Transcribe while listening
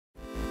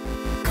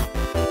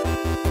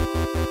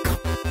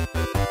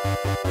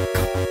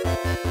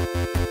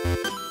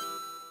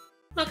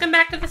Welcome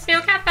back to the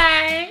Snail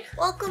Café.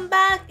 Welcome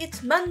back.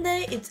 It's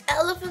Monday. It's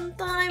elephant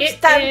time. It It's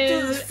time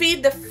is. to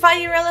feed the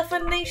Fire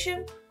Elephant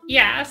Nation.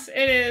 Yes,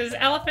 it is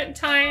elephant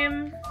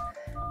time.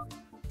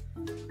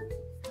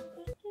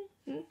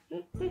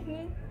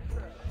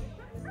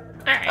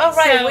 All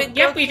right,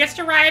 so we just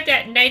arrived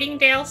at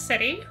Nightingale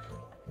City.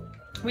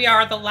 We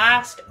are the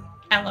last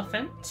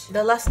elephant.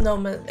 The last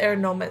nomad,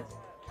 nomad.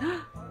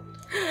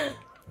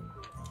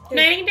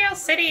 Nightingale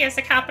City is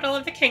the capital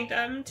of the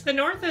kingdom. To the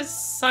north is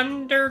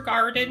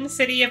Sundergarden,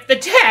 City of the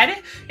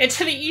Dead, and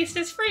to the east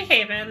is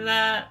Freehaven,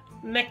 the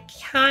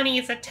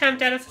Mechani's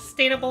attempt at a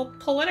sustainable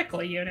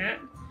political unit.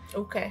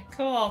 Okay.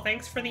 Cool,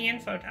 thanks for the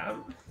info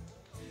dump.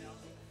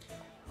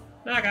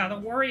 Naga, the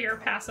warrior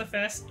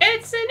pacifist.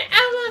 It's an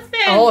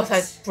elephant! Oh,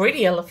 it's a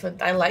pretty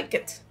elephant. I like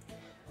it.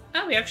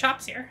 Oh, we have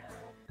shops here.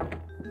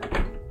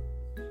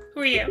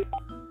 Who are you?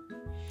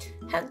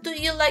 How do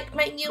you like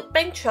my new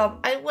paint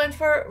job? I went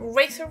for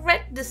razor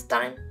red this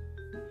time.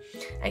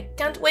 I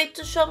can't wait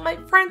to show my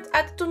friends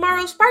at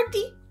tomorrow's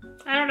party.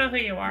 I don't know who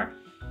you are.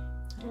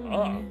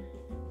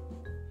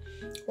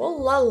 Oh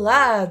la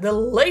la, the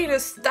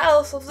latest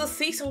styles of the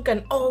season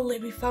can only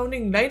be found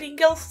in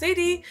Nightingale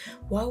City.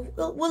 What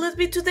will it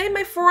be today,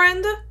 my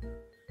friend?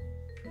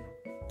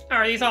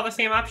 Are these all the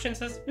same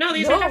options as... No,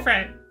 these are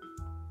different.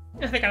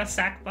 They got a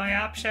sack boy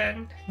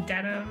option.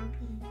 Denim.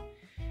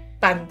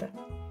 Panda.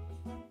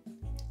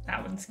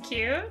 That one's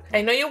cute.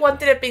 I know you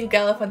wanted a pink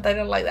elephant. I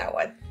don't like that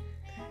one.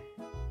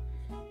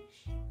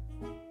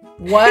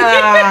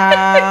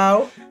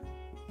 Wow.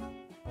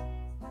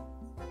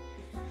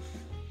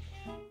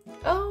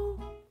 Oh,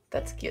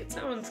 that's cute.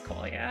 That one's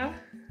cool, yeah.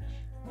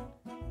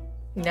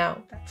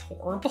 No. That's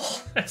horrible.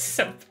 That's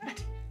so bad.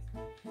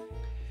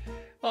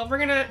 Well, we're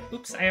gonna...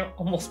 Oops, I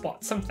almost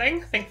bought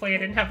something. Thankfully, I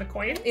didn't have the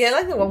coin. Yeah, I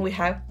like the one we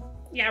have.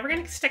 Yeah, we're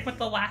gonna stick with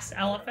the last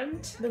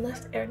elephant. The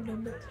last air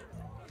nomad.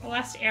 The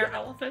last air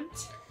elephant.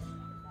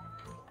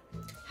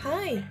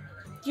 Hi,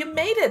 you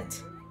made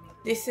it.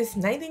 This is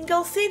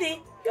Nightingale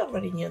City. You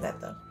already knew that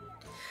though.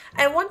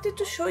 I wanted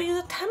to show you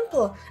the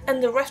temple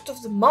and the rest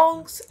of the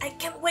monks. I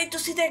can't wait to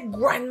see the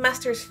Grand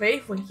Master's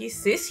face when he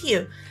sees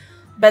you.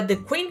 But the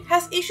Queen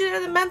has issued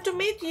a demand to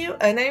meet you,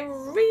 and I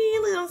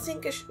really don't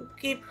think I should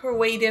keep her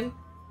waiting.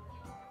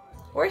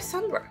 Where's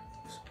Sandra?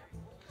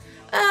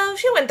 Oh,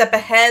 she went up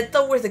ahead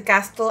towards the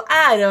castle.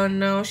 I don't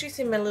know. She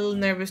seemed a little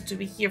nervous to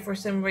be here for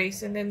some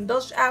reason and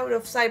dodged out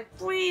of sight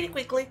pretty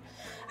quickly.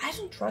 I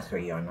don't trust her,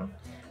 Yono.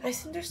 I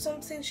think there's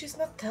something she's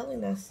not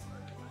telling us.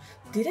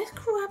 Did I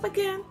screw up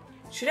again?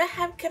 Should I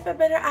have kept a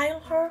better eye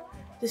on her?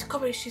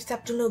 Discovered she's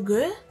up to no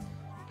good?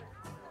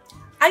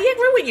 I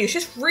agree with you.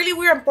 She's really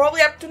weird and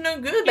probably up to no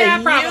good. But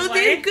Yeah, probably.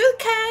 You did good,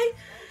 Kai.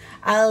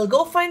 I'll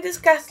go find this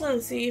castle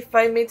and see if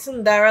I meet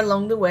Sandara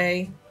along the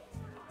way.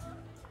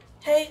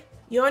 Hey,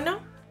 Yono?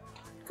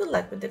 Good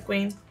luck with the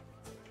Queen.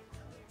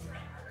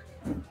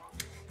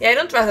 Yeah, I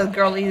don't trust that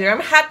girl either. I'm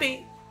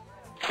happy.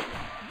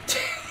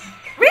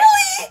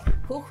 Really?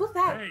 Who's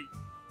that? Hey.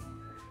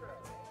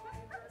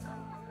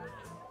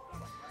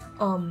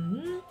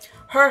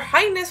 Her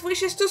Highness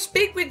wishes to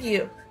speak with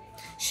you.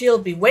 She'll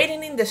be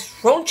waiting in the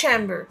throne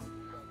chamber.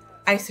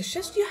 I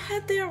suggest you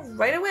head there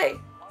right away.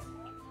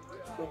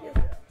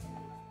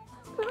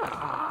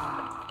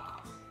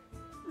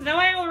 Though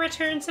I will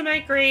return to my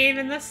grave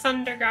in the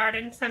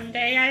Sundergarden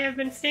someday, I have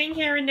been staying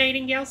here in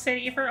Nightingale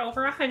City for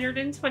over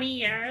 120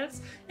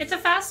 years. It's a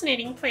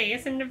fascinating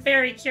place and a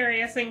very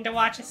curious thing to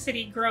watch a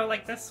city grow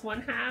like this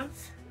one have.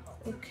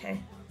 Okay.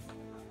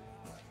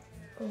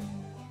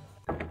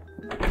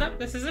 Oh,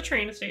 this is a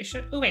train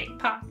station. Oh wait,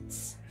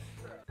 pots.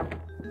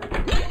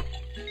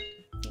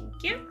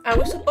 Thank you. Are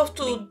we supposed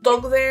to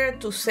dock there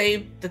to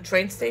save the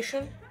train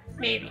station?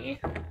 Maybe.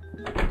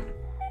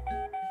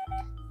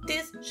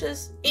 This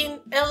just in,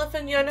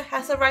 Elephant Yono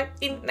has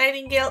arrived in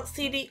Nightingale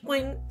City.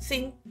 Queen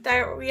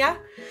Cintaria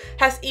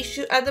has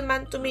issued a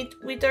demand to meet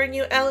with our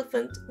new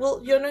elephant.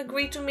 Will Yono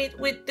agree to meet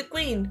with the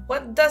Queen?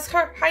 What does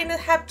Her Highness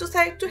have to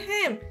say to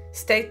him?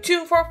 Stay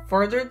tuned for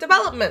further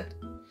development.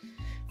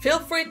 Feel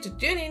free to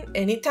tune in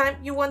anytime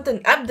you want an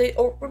update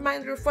or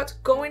reminder of what's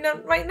going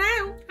on right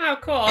now. Oh,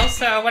 cool.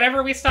 So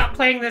whenever we stop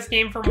playing this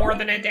game for more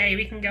than a day,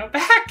 we can go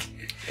back.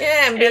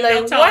 Yeah, and be And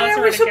they'll like, tell what us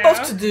are where we to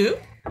supposed go. to do?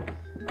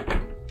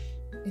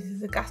 Is this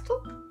the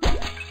castle?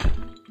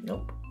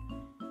 Nope.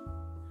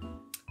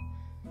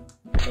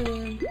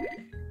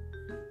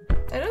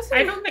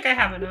 I don't think I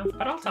have enough,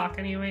 but I'll talk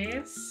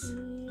anyways.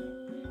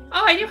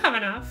 Oh, I do have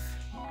enough.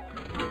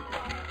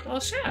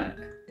 Well, shit.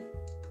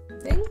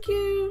 Thank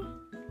you.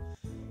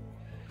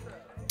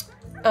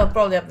 Oh,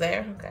 probably up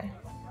there. Okay.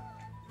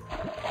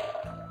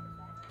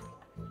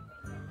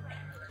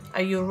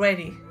 Are you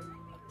ready?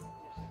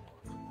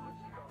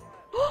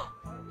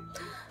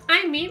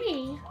 I'm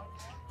Mimi.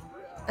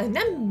 And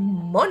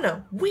I'm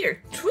Mono.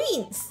 We're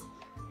twins.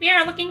 We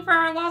are looking for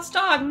our lost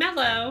dog,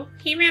 Mello.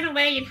 He ran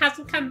away and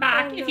hasn't come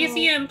back. Oh, If you no.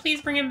 see him,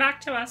 please bring him back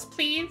to us,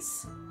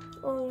 please.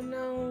 Oh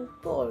no,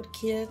 poor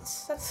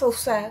kids. That's so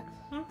sad.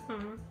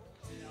 Mm-hmm.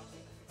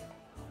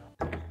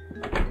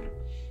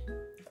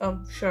 Oh,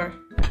 sure.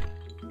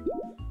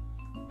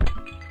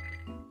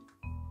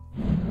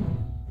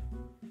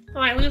 Oh,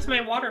 I lose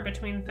my water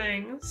between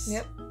things.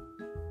 Yep.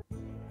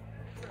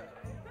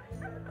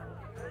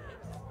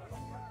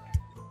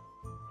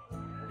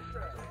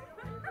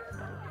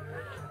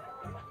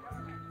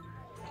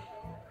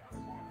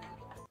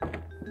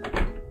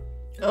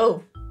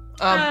 Oh.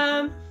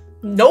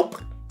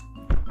 Nope.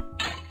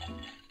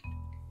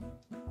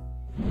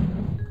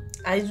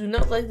 I do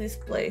not like this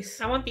place.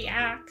 I want the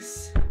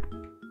axe.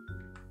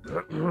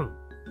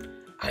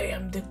 I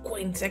am the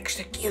Queen's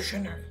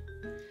executioner.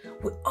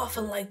 We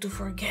often like to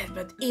forget,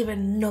 but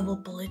even noble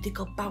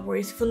political power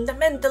is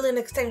fundamentally an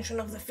extension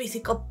of the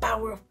physical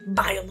power of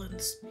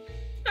violence.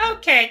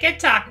 Okay, good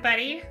talk,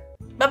 buddy.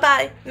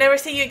 Bye-bye. Never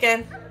see you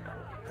again.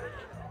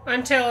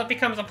 Until it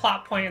becomes a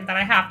plot point that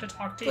I have to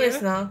talk to you.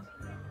 Please no.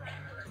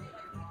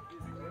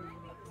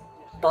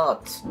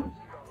 But...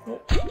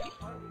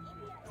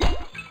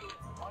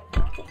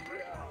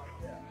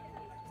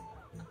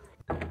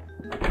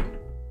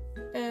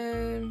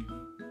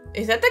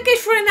 is that the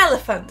case for an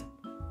elephant?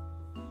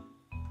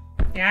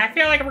 Yeah, I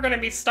feel like we're gonna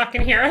be stuck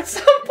in here at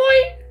some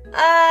point.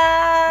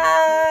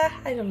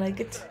 I don't like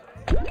it.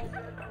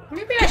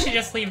 Maybe I should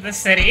just leave the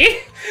city.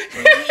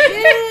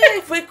 Yeah,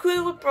 if we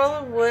could, we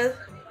probably would.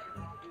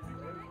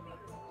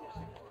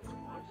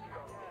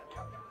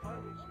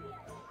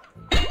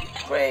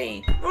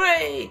 Break,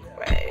 break,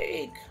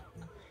 break.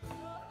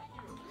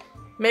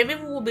 Maybe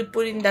we will be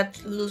putting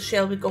that little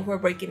shell because we're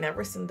breaking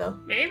everything though.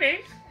 Maybe.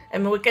 I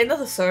mean, we kind of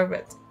deserve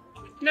it.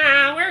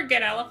 Nah, we're a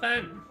good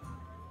elephant.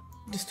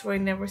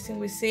 Destroying everything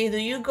we see. Do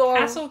you go...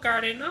 Castle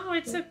garden. Oh,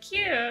 it's so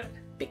cute.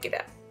 Pick it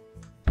up.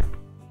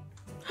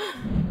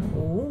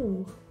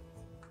 Ooh.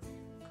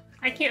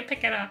 I can't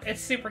pick it up.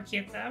 It's super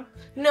cute though.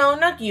 No,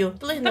 not you.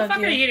 Please What not the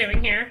fuck you. are you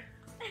doing here?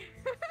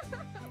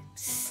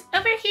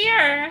 Over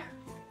here.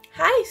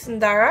 Hi,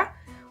 Sundara.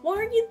 What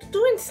are you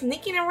doing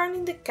sneaking around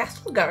in the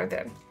castle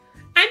garden?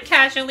 I'm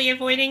casually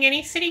avoiding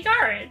any city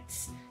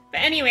guards.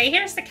 But anyway,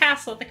 here's the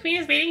castle. The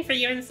queen is waiting for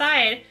you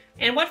inside.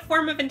 And what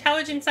form of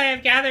intelligence I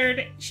have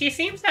gathered, she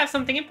seems to have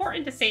something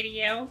important to say to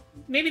you.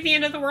 Maybe the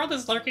end of the world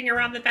is lurking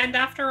around the bend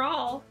after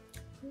all.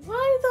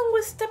 Why don't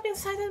we step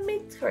inside and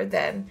meet her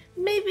then?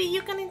 Maybe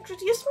you can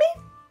introduce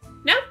me?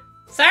 Nope.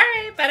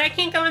 Sorry, but I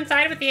can't go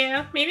inside with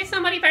you. Maybe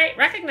somebody might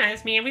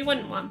recognize me and we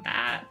wouldn't want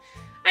that.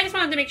 I just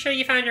wanted to make sure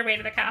you found your way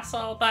to the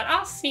castle, but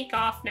I'll sneak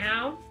off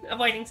now,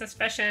 avoiding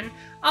suspicion.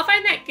 I'll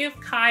find that goof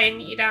Kai and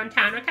meet you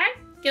downtown, okay?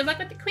 Good luck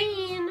with the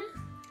queen.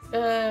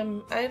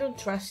 I don't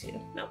trust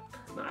you. Nope,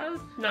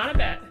 not a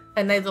bit.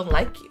 And I don't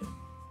like you.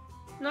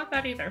 Not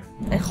that either.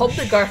 I hope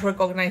the guards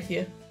recognize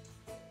you.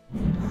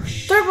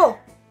 Turbo!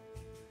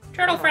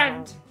 Turtle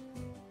friend.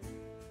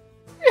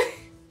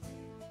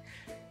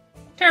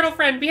 Turtle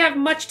friend, we have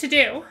much to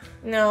do.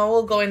 No,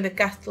 we'll go in the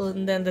castle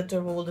and then the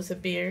turbo will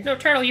disappear. No,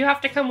 Turtle, you have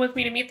to come with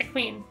me to meet the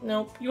queen.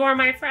 Nope. You are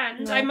my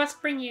friend. No. I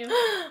must bring you.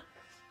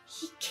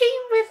 He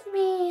came with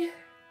me.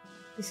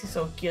 This is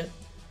so cute.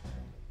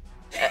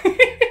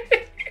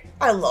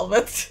 I love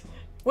it.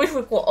 Wish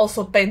we could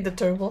also paint the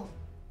turbo.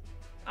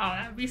 Oh,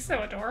 that would be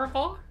so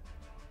adorable.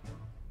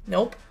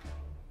 Nope.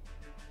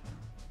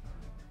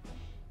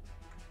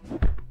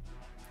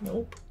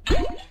 Nope.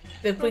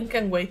 The queen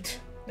can wait.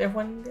 There's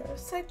one on the other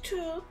side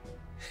too.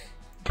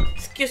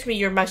 Excuse me,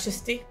 your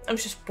majesty. I'm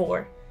just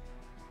poor.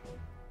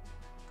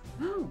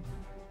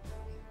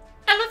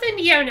 Elephant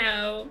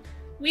Yono.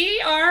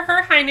 We are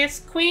Her Highness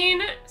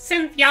Queen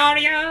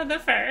Cynthiaria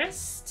I.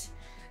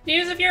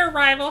 News of your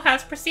arrival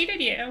has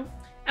preceded you.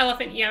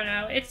 Elephant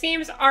Yono. It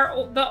seems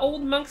the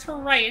old monks were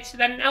right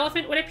that an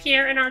elephant would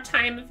appear in our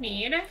time of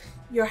need.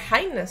 Your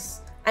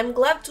highness, I'm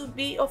glad to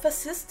be of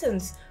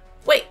assistance.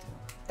 Wait,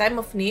 time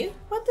of need?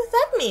 What does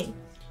that mean?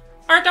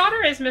 Our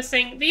daughter is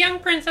missing. The young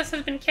princess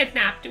has been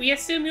kidnapped. We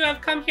assume you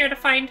have come here to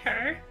find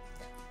her.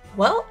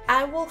 Well,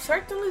 I will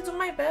certainly do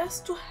my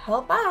best to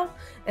help out.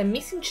 A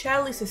missing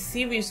child is a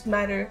serious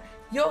matter,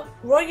 your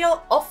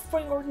royal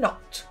offspring or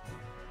not.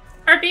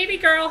 Our baby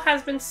girl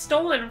has been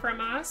stolen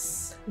from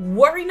us.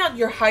 Worry not,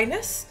 your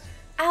highness.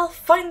 I'll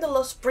find the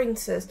lost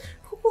princess.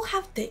 Who will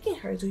have taken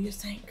her, do you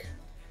think?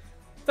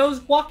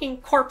 Those walking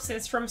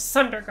corpses from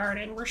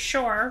Sundergarden, we're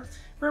sure.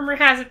 Rumor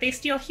has it they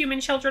steal human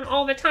children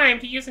all the time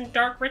to use in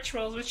dark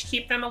rituals which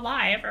keep them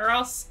alive, or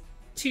else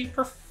to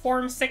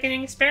perform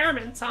sickening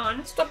experiments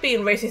on. Stop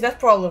being racist, that's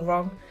probably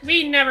wrong.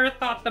 We never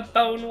thought the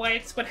Bone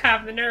Whites would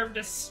have the nerve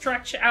to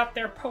stretch out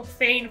their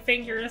profane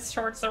fingers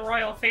towards the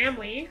royal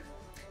family.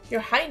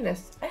 Your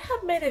highness, I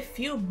have met a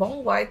few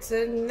Bone Whites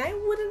and I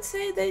wouldn't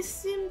say they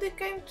seem the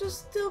kind to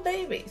steal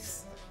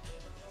babies.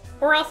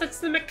 Or else it's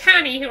the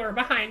Makani who are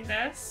behind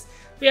this.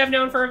 We have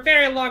known for a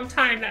very long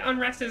time that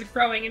unrest is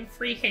growing in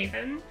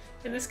Freehaven,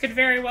 and this could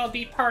very well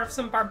be part of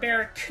some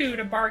barbaric coup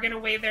to bargain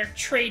away their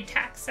trade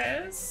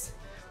taxes.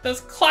 Those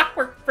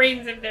clockwork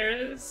brains of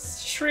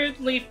theirs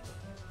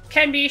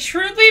can be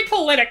shrewdly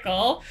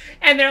political,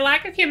 and their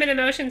lack of human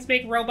emotions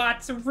make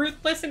robots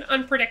ruthless and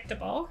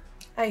unpredictable.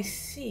 I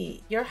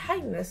see. Your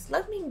highness,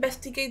 let me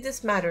investigate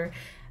this matter.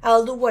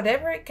 I'll do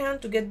whatever I can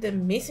to get the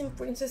missing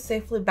princess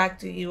safely back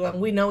to you,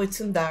 and we know it's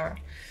Sundara.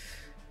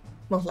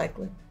 Most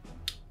likely.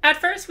 At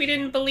first, we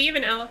didn't believe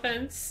in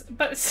elephants,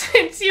 but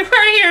since you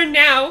are here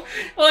now,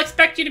 we'll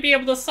expect you to be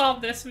able to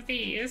solve this with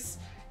ease.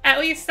 At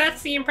least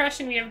that's the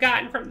impression we have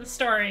gotten from the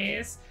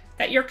stories.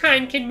 That your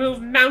kind can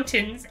move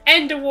mountains,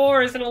 end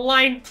wars, and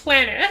align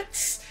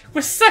planets.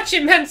 With such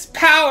immense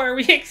power,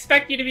 we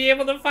expect you to be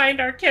able to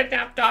find our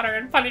kidnapped daughter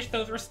and punish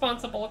those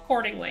responsible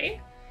accordingly.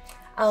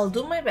 I'll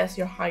do my best,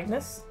 Your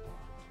Highness.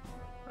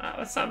 That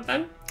was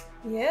something.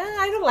 Yeah,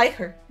 I don't like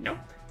her. Nope.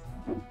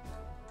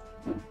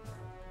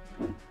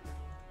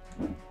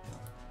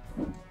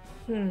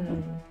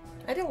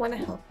 I don't want to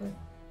help her.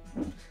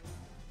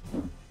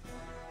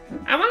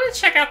 I want to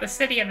check out the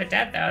City of the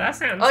Dead, though. That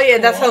sounds Oh yeah,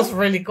 cool. that sounds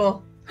really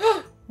cool.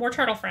 More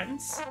turtle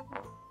friends.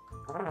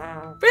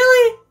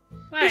 Really?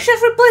 What? You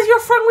should replace your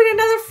friend with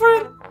another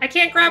friend? I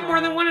can't grab more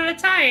than one at a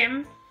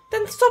time.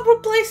 Then stop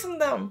replacing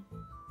them.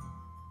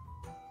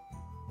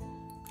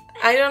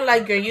 I don't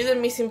like her. You're the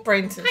missing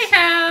princess.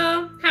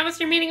 Hi-ho! How was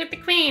your meeting with the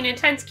Queen?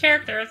 Intense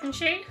character, isn't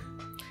she?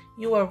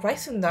 You are right,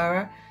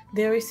 Sundara.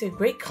 There is a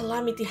great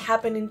calamity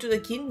happening to the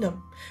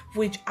kingdom,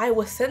 which I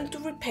was sent to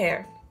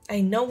repair.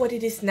 I know what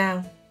it is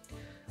now.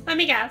 Let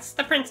me guess.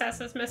 The princess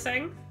is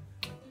missing.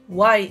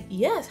 Why,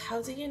 yes.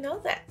 How do you know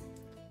that?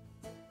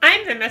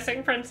 I'm the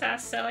missing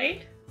princess,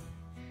 silly.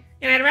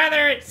 And I'd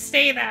rather it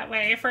stay that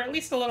way for at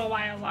least a little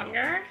while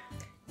longer.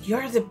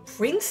 You're the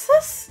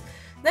princess?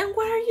 Then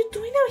what are you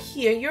doing out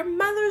here? Your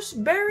mother's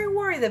very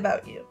worried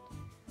about you.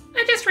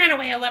 I just ran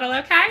away a little,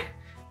 okay?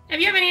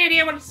 Have you have any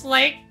idea what it's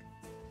like?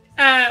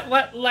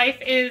 What life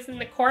is in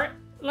the court?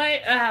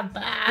 Like,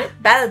 bah.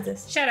 Bad at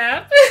this. Shut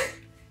up.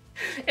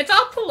 It's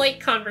all polite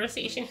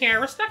conversation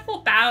here. Respectful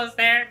bows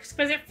there,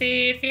 exquisite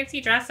food, fancy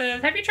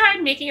dresses. Have you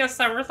tried making a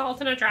somersault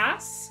in a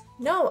dress?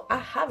 No, I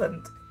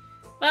haven't.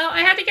 Well,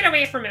 I had to get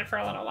away from it for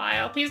a little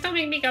while. Please don't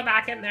make me go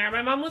back in there.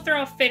 My mom will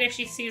throw a fit if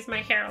she sees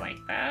my hair like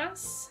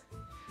this.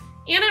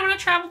 And I want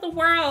to travel the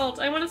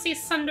world. I want to see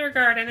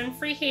Sundergarden and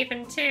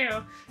Freehaven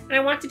too. And I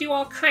want to do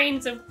all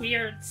kinds of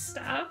weird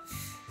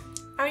stuff.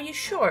 Are you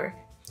sure?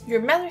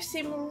 Your mother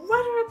seemed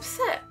rather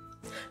upset.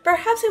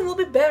 Perhaps it will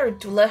be better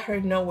to let her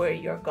know where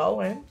you're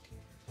going.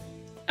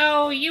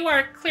 Oh, you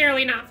are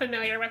clearly not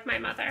familiar with my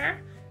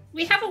mother.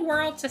 We have a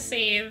world to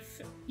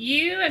save.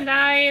 You and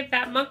I,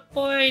 that monk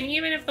boy, and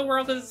even if the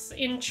world is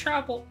in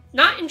trouble,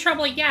 not in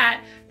trouble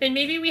yet, then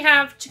maybe we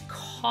have to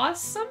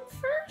cause some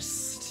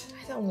first?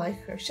 I don't like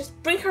her.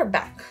 Just bring her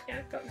back.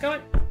 Yeah, go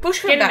in.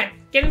 Push her Get in back.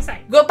 there. Get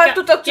inside. Go back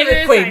to talk to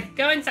the queen. Inside.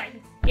 Go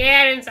inside.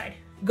 Get inside.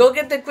 Go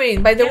get the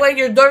queen. By the way,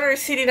 your daughter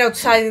is sitting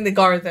outside in the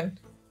garden.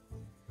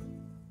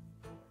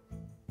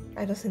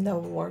 I don't think that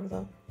will work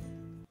though.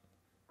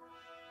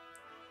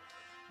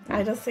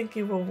 I don't think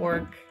it will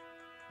work.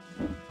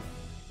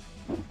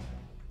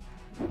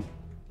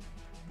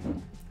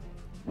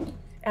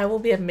 I will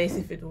be amazed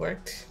if it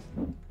worked.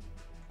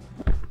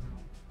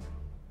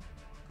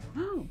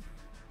 Oh.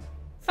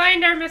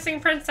 Find our missing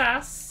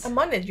princess. I'm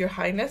on it, Your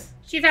Highness.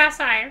 She's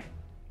outside.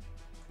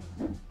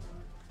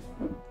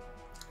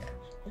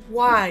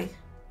 Why?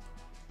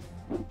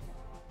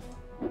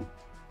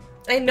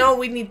 I know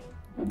we need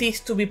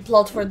this to be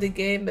plot for the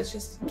game, but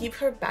just give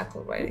her back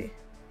already.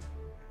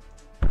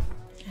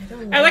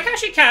 I like how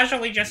she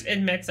casually just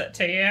admits it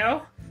to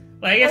you.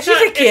 Like it's she's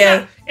not, a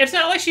kid. It's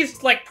not like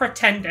she's like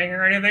pretending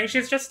or anything.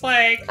 She's just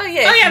like, oh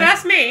yeah,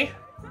 that's me.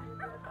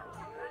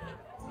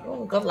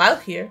 Oh, it got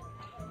loud here.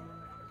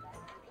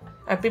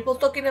 Are people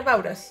talking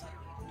about us?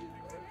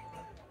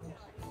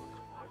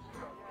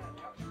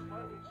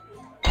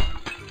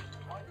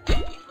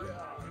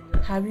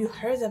 Have you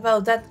heard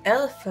about that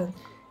elephant?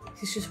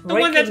 He's just the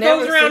one that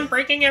goes around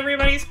breaking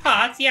everybody's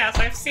pots. Yes,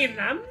 I've seen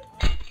them.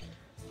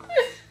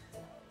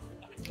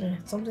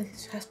 Something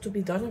has to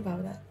be done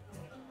about that.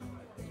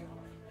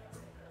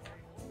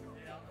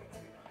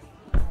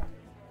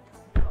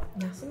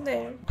 Nothing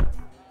there.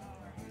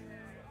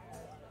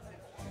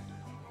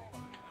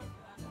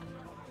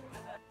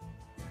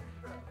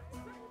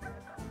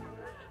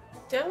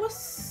 There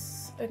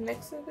was an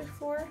exit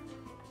before.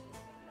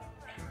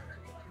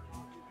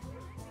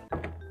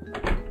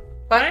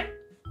 What?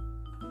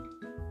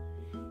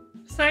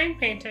 Sign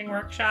painting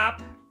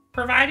workshop.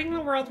 Providing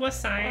the world with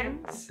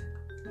signs.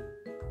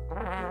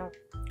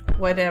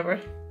 Whatever.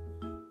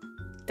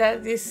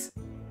 That is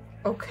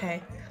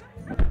okay.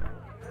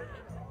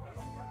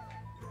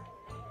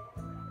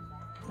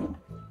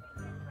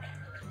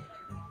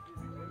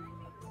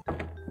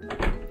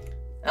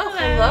 Oh,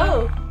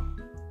 hello.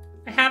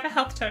 I have a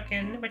health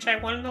token, which I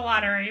won in the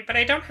lottery, but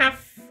I don't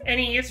have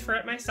any use for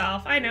it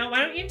myself. I know, why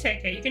don't you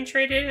take it? You can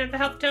trade it in at the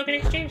health token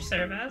exchange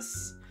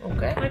service.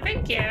 Okay. Well,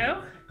 thank you.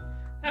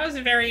 That was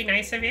very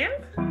nice of you.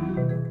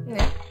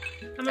 Yeah.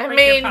 I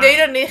mean, they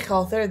don't need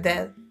health, they're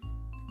dead.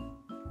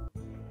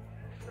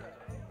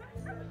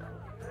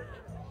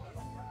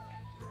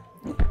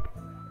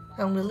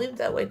 And we live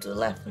that way to the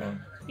left now.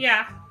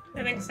 Yeah,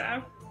 I think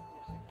so.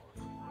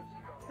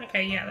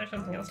 Okay, yeah, there's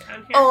something else down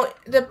here. Oh,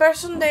 the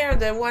person there,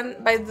 the one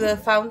by the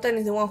fountain,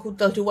 is the one who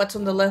tells you what's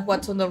on the left,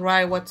 what's on the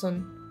right, what's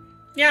on...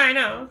 Yeah, I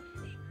know.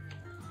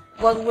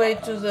 What way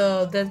to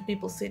the dead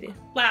people city?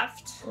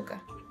 Left. Okay.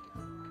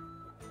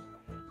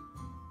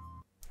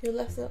 You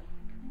left it?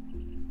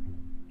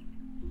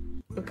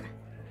 Okay.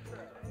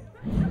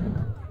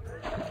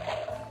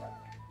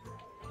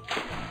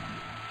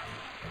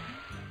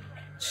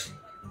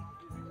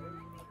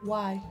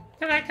 Why?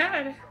 Because I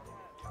could.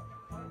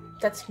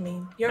 That's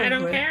mean. I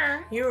don't rude.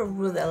 care. You're a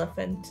rude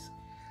elephant.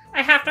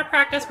 I have to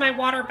practice my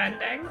water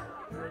bending.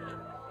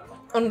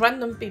 On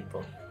random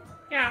people.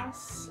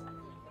 Yes.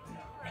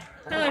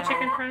 Hello,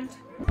 chicken friend.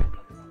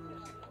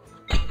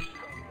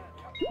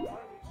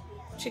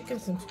 Chicken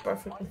seems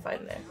perfectly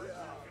fine there.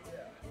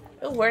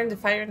 Oh, we're in the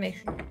Fire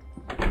Nation.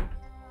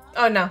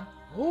 Oh no.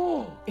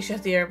 It's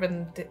just the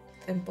urban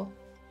temple.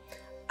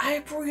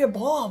 Ivory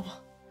Bob.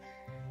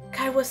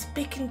 Kai was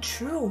speaking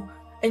true.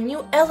 A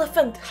new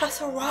elephant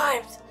has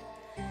arrived.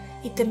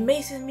 It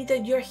amazes me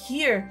that you're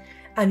here,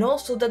 and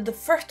also that the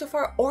first of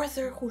our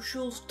order who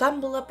should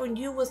stumble upon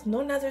you was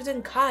none other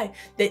than Kai,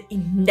 the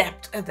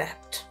inept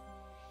adept.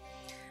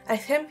 I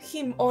sent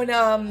him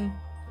on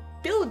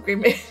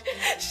pilgrimage,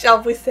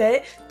 shall we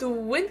say, to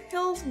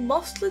Windhills,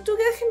 mostly to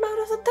get him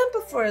out of the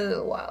temple for a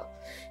little while.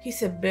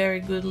 He's a very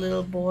good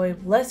little boy,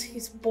 bless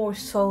his poor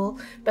soul,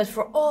 but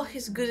for all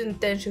his good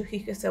intention he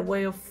has a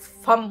way of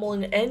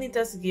fumbling any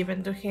task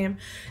given to him,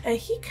 and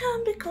he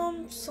can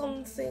become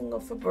something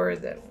of a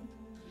burden.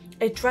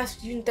 I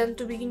trust you intend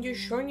to begin your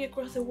journey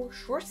across the world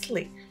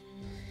shortly.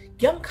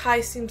 Young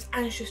Kai seems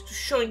anxious to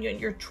join you in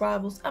your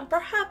travels, and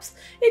perhaps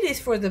it is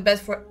for the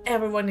best for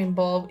everyone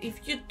involved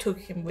if you took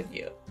him with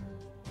you.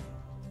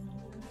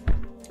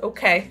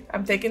 Okay,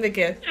 I'm taking the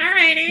kid.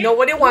 Alrighty.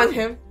 Nobody wants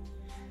him.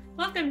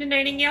 Welcome to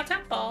Nightingale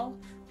Temple.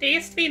 There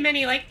used to be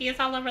many like these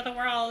all over the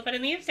world, but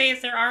in these days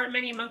there aren't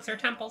many monks or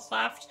temples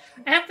left.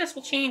 I hope this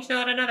will change now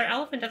that another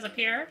elephant has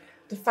appeared.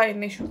 The Fire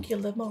Nation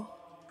killed them all.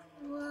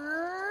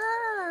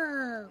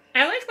 Whoa.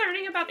 I like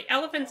learning about the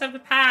elephants of the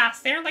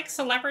past. They're like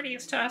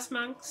celebrities to us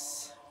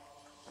monks.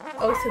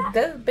 Oh, it's a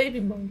dead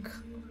baby monk.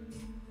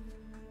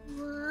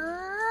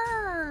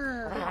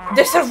 Whoa.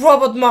 There's a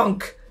robot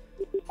monk!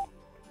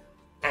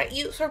 Are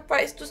you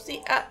surprised to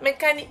see a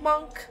mechanic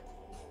monk?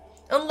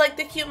 Unlike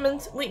the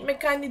humans, we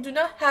mechanics do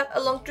not have a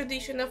long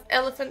tradition of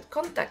elephant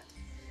contact.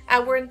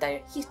 Our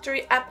entire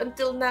history up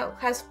until now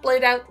has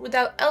played out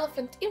without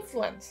elephant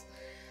influence.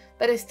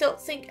 But I still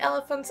think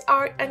elephants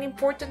are an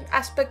important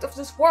aspect of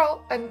this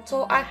world, and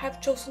so I have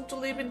chosen to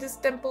live in this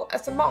temple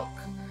as a monk.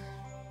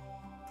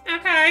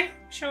 Okay,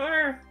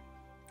 sure.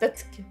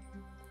 That's cute.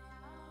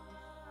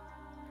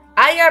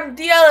 I am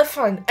the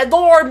elephant!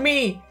 Adore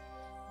me!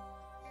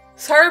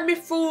 Serve me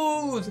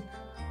food!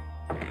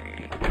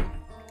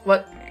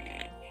 What?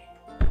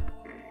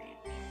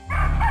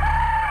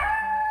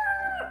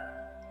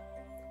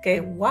 Okay,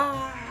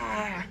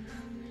 wow!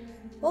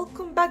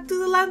 Welcome back to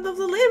the land of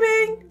the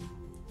living!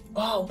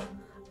 Oh,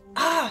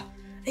 a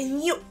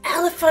new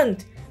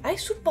elephant! I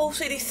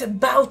suppose it is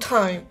about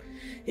time.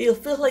 It'll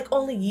feel like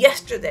only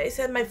yesterday I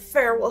said my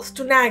farewells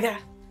to Naga.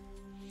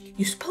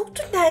 You spoke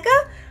to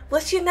Naga?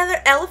 Was she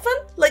another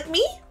elephant, like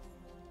me?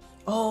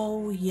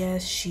 Oh,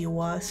 yes, she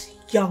was.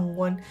 Young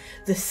one.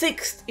 The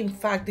sixth, in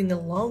fact, in a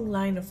long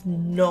line of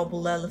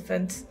noble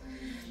elephants.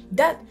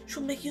 That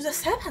should make you the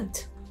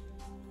seventh.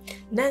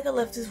 Naga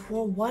left this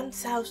world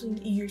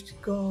 1,000 years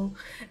ago,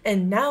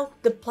 and now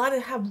the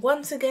planet have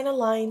once again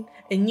aligned,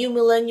 a new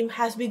millennium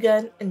has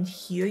begun, and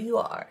here you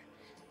are.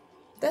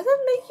 Does that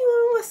make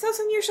you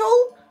 1,000 years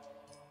old?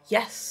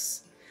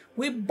 Yes.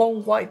 We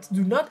bone whites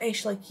do not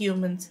age like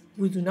humans,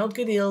 we do not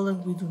get ill,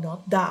 and we do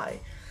not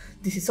die.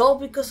 This is all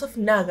because of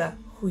Naga,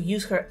 who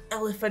used her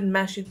elephant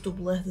magic to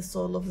bless the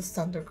soul of the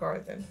Thunder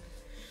Garden.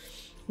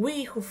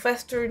 We who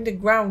fester in the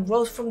ground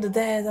rose from the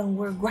dead and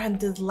were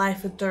granted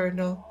life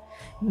eternal.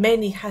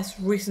 Many has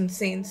risen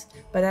since,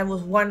 but I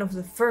was one of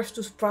the first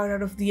to sprout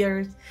out of the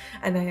earth,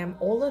 and I am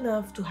old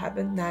enough to have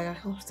met Naga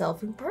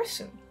herself in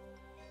person.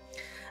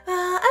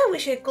 I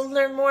wish I could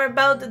learn more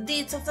about the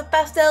deeds of the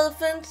past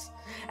elephants.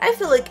 I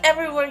feel like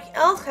everyone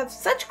else has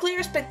such clear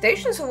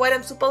expectations of what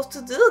I'm supposed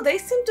to do. They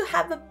seem to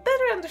have a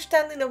better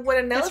understanding of what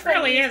an elephant This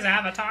really is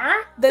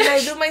Avatar. than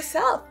I do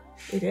myself.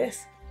 It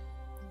is.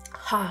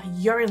 Ha,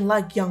 you're in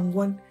luck, young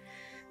one.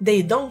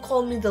 They don't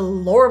call me the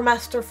lore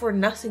master for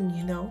nothing,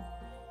 you know.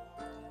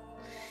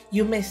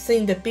 You may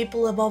think the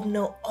people above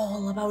know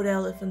all about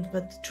elephants,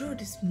 but the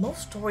truth is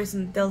most stories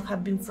and tales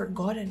have been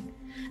forgotten.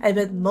 I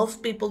bet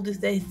most people these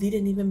days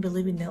didn't even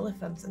believe in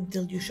elephants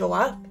until you show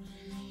up.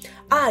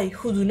 I,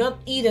 who do not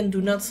eat and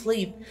do not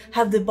sleep,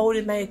 have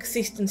devoted my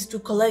existence to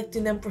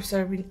collecting and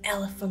preserving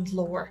elephant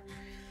lore.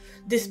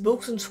 These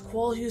books and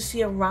scrolls you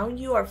see around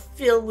you are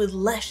filled with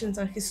legends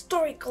and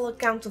historical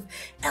accounts of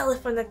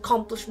elephant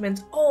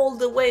accomplishments all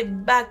the way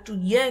back to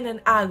Yen and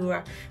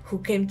Agura, who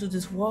came to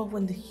this world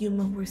when the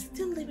humans were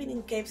still living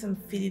in caves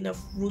and feeding off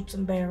roots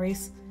and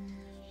berries.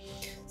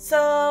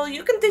 So,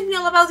 you can tell me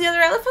all about the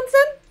other elephants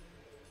then?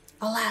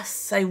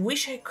 Alas, I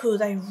wish I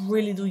could, I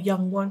really do,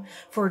 young one,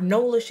 for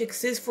knowledge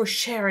exists for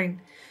sharing.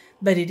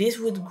 But it is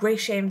with great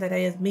shame that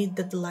I admit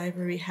that the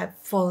library had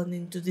fallen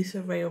into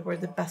disarray over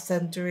the past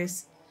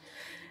centuries.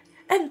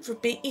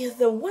 Entropy is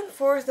the one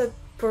force that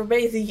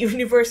pervades the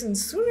universe, and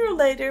sooner or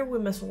later we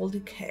must all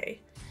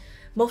decay.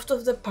 Most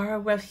of the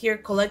paragraphs here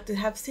collected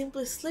have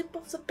simply slipped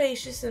off the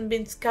pages and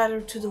been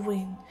scattered to the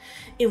wind.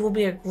 It will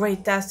be a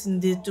great task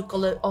indeed to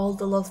collect all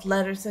the lost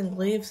letters and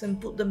glyphs and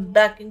put them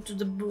back into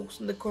the books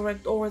in the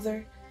correct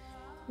order.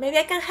 Maybe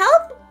I can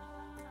help?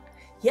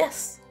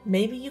 Yes,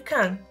 maybe you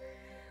can.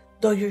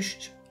 Though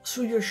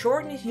through your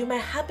shortness you may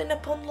happen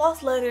upon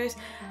lost letters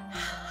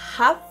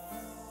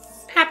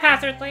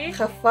haphazardly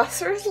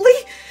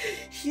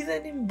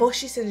hidden in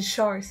bushes and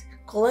shrubs.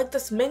 Collect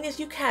as many as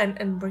you can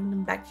and bring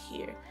them back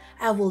here.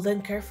 I will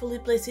then carefully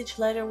place each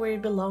letter where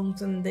it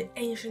belongs and the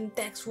ancient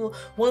text will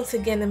once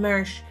again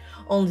emerge.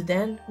 Only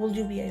then will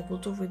you be able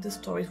to read the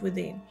stories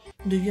within.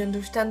 Do you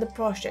understand the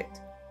project?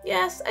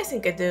 Yes, I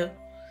think I do.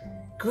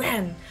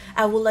 Grand!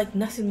 I would like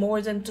nothing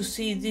more than to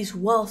see this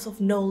wealth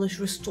of knowledge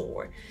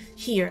restored.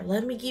 Here,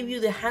 let me give you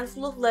the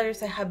handful of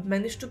letters I have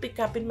managed to pick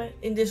up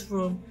in this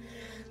room.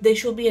 They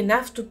should be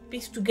enough to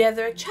piece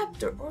together a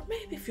chapter or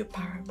maybe a few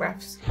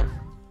paragraphs.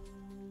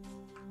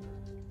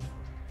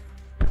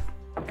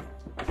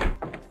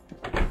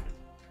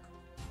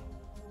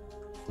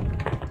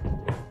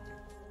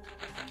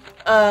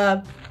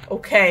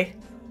 Okay.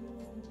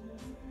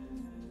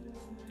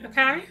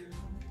 Okay.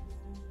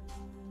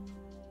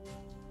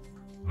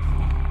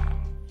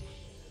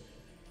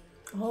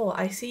 Oh,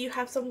 I see you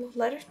have some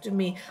letters to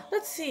me.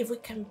 Let's see if we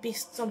can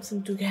piece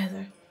something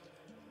together.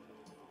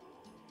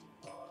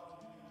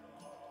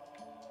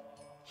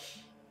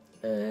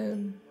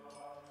 I'm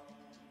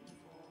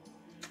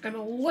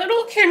a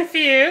little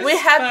confused. We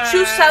have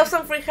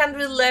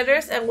 2,300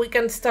 letters and we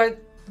can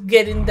start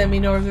getting them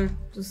in order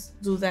to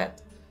do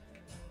that.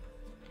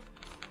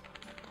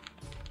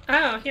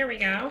 Oh, here we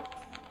go.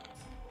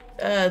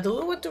 Do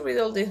we want to read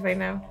all this right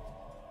now?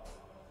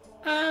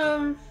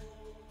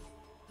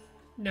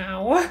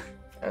 No.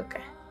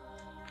 Okay.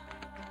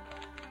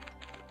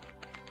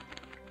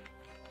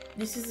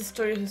 This is the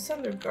story of the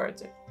Thunder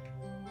Garden.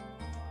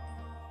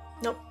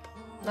 Nope,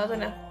 not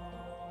enough.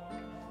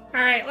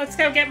 Alright, let's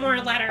go get more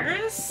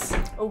letters.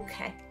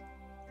 Okay.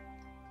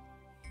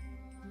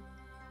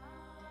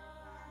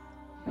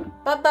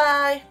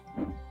 Bye-bye.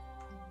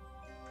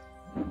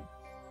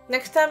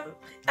 Next time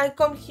I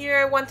come here,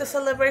 I want a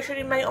celebration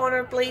in my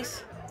honor,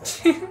 please.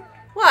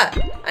 What?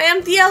 I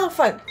am the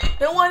elephant.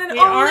 The one and we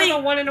only. are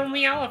the one and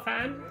only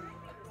elephant.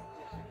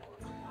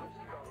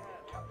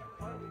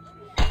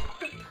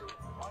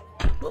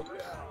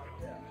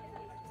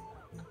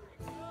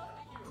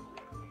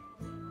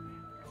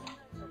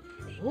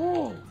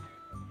 Oh,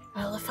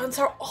 elephants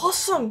are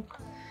awesome.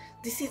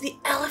 This is the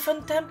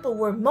elephant temple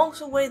where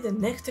monks await the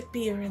next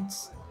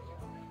appearance.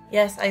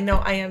 Yes, I know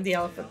I am the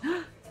elephant.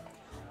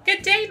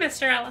 Good day,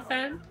 Mr.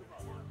 Elephant.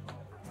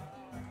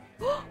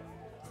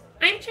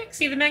 I'm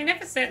Trixie the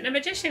Magnificent, a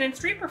magician and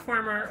street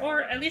performer,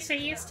 or at least I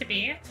used to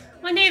be.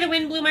 One day the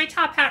wind blew my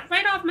top hat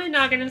right off my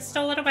noggin and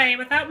stole it away.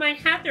 Without my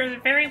hat,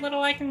 there's very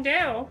little I can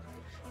do.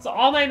 So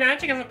all my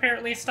magic is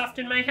apparently stuffed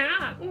in my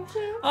hat.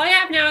 All I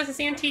have now is this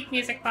antique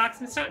music box,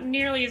 and it's not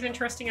nearly as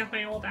interesting as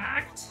my old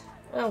act.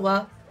 Oh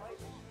well.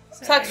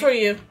 So Sucks for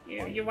you.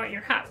 You want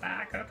your hat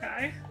back,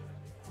 okay.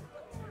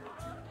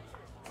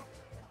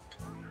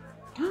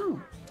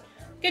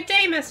 Good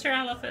day, Mr.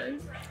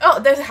 Elephant. Oh,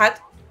 there's a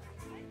hat.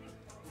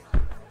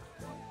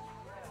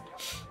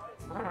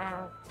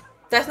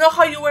 That's not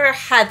how you wear a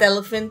hat,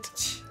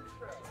 elephant.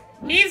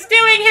 He's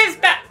doing his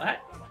best. What?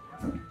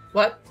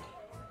 What?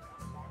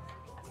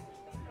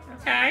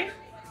 Okay.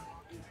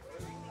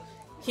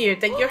 Here,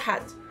 take your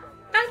hat.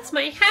 That's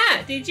my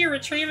hat. Did you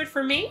retrieve it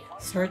for me?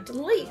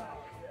 Certainly.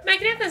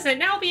 Magnificent.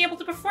 Now I'll be able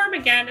to perform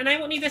again, and I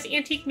won't need this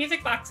antique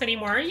music box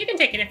anymore. You can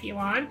take it if you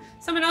want.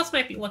 Someone else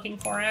might be looking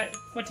for it.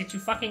 What, did you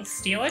fucking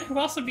steal it? Who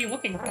else would be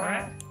looking for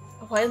it?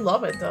 Oh, I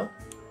love it, though.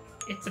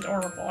 It's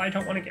adorable. I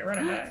don't want to get rid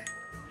of it.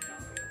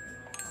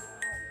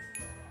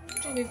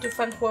 I need to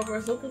find whoever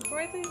is looking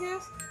for it, I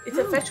guess. It's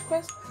a fetch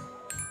quest.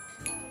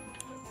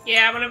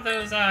 Yeah, one of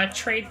those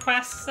trade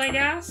quests, I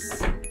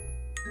guess.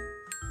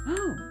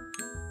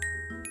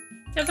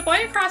 There's a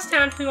boy across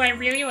town who I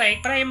really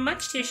like, but I am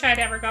much too shy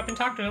to ever go up and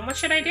talk to him. What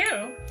should I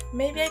do?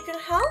 Maybe I can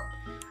help?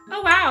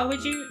 Oh wow,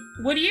 would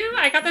you?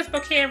 I got this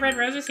bouquet of red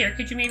roses here.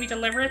 Could you maybe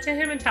deliver it to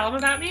him and tell him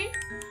about me?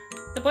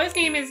 The boy's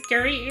name is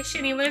Garish,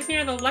 and he lives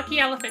near the Lucky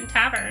Elephant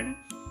Tavern.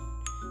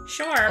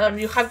 Sure.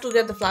 You have to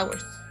get the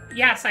flowers.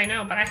 Yes, I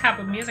know, but I have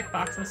a music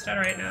box instead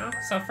right now.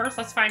 So first,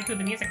 let's find who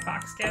the music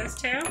box goes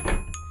to.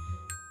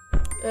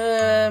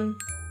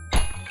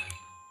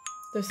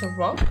 There's a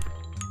rock?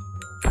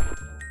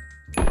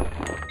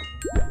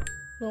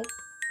 Nope.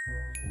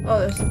 Oh,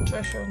 there's a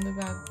treasure on the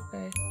back.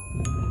 Okay.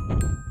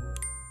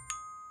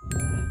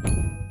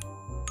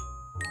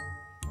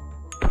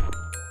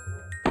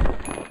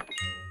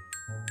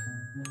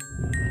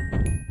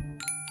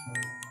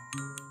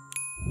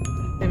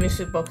 The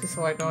music box is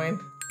so annoying.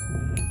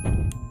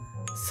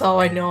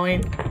 So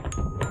annoying.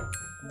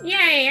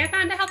 Yay, I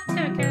found a help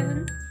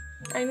token.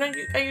 I know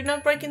you. Are you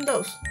not breaking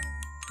those?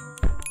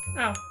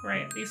 Oh,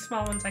 right. These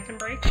small ones I can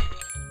break.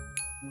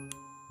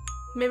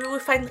 Maybe we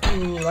find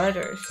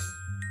letters.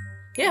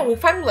 Yeah, we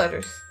find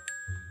letters.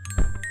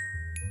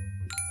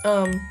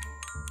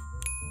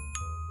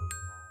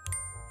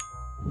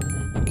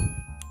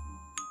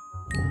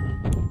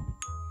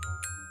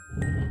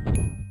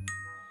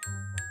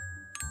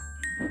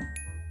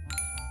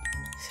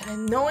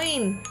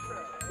 Annoying.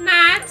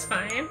 Nah, it's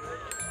fine.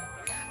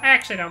 I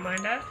actually don't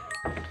mind it.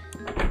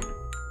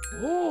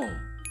 Oh.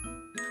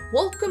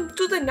 Welcome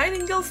to the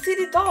Nightingale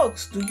City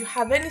Dogs. Do you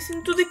have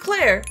anything to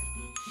declare?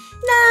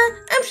 Nah,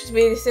 I'm just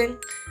visiting.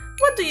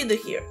 What do you do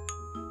here?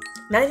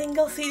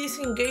 Nightingale City is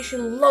engaged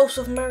in loads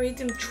of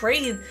maritime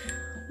trade,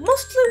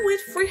 mostly with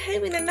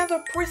Freehaven and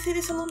other port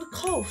cities along the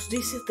coast.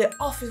 This is the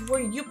office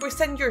where you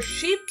present your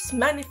ships,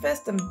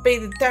 manifest, and pay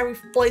the tariff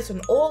placed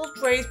on all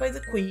trades by the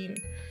Queen.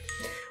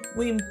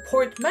 We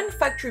import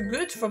manufactured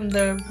goods from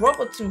the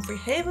robots in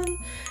Freehaven,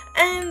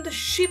 and the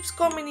ships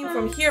coming in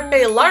from here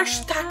pay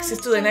large taxes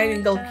to the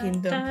Nightingale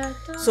Kingdom,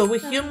 so we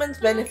humans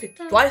benefit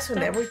twice on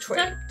every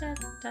trade.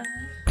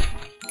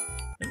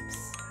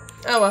 Oops.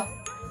 Oh well.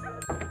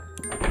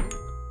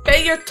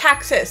 Pay your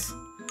taxes!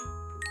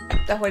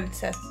 That's what it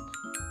says.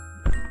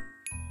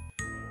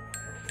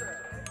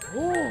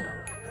 Ooh.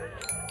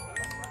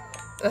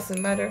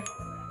 Doesn't matter.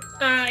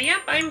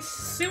 Yep, I'm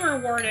Sewer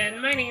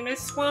Warden. My name is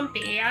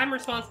Swampy. I'm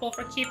responsible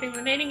for keeping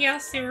the Nightingale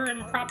Sewer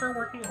in proper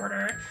working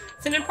order.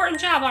 It's an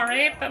important job,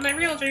 alright, but my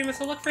real dream is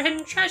to look for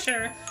hidden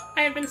treasure.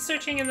 I have been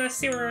searching in the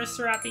sewers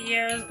throughout the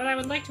years, but I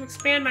would like to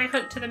expand my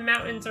hunt to the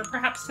mountains or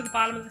perhaps to the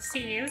bottom of the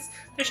seas.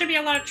 There should be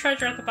a lot of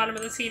treasure at the bottom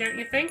of the sea, don't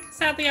you think?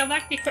 Sadly, I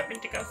lack the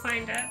equipment to go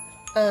find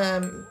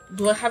it.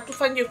 Do I have to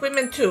find the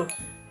equipment too?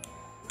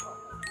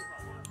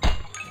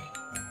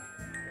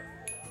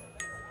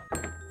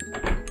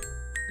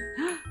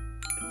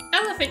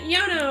 Elephant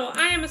Yono!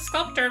 I am a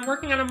sculptor and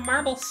working on a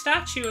marble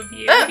statue of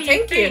you. Oh, What do you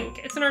thank you. think?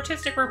 It's an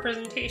artistic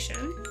representation.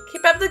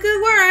 Keep up the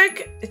good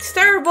work! It's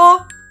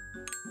terrible!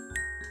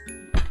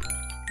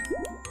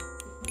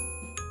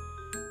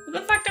 What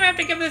the fuck do I have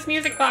to give this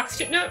music box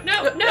to? No!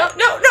 No! No!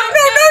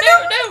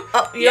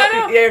 Oh,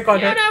 you're gone.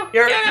 Yono!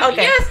 You're Yono!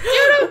 okay. Yes!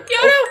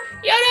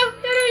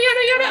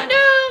 Yono!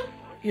 No!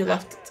 You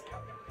left it.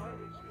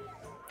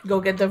 Go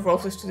get the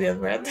roses to the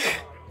other end.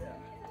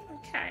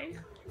 Okay.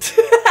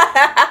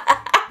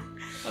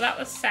 Well, that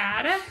was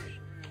sad.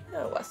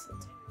 No, it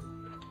wasn't.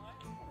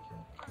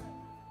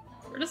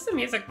 Where does the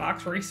music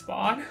box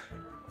respawn?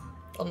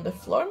 On the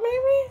floor,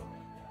 maybe?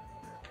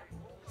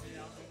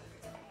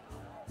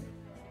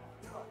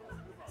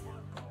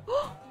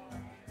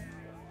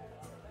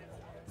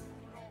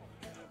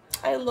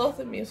 I love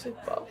the music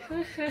box.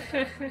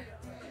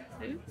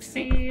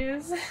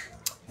 Oopsies.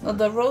 Oh,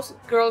 the rose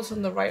girl's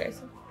on the right, I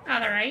think. Oh,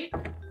 the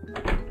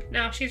right?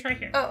 No, she's right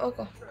here. Oh,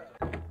 okay.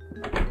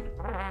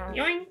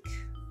 Yoink.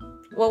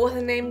 What was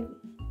the name?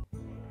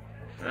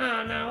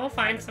 Oh no, we'll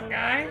find some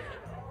guy.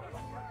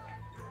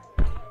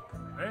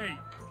 Hey.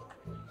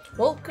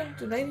 Welcome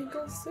to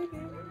Nightingale City.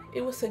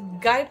 It was a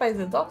guy by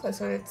the dogs, I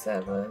saw it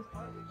said, but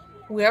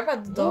we are by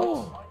the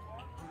dogs. Oh.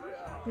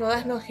 No,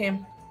 that's not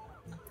him.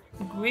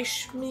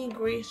 Grishmi,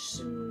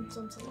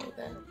 something like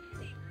that.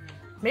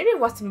 Maybe it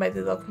wasn't by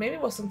the dog, maybe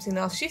it was something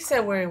else. She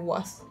said where it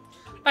was.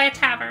 By a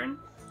tavern.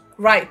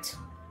 Right.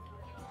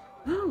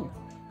 Ooh.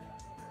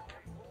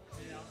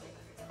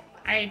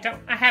 I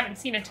haven't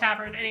seen a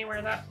tavern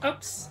anywhere that,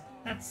 oops.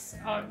 That's,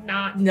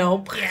 not.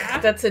 Nope. Yeah.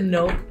 That's a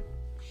nope.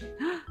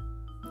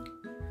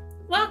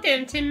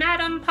 Welcome to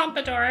Madame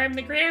Pompadour. I'm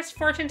the greatest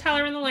fortune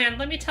teller in the land.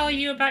 Let me tell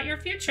you about your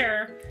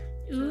future.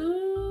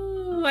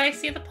 Ooh, I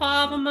see the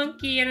paw of a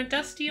monkey and a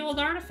dusty old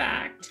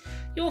artifact.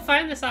 You will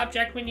find this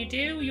object. When you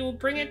do, you will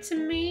bring it to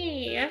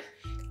me.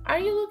 Are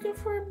you looking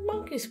for a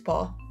monkey's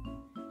paw?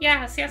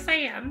 Yes, I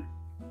am.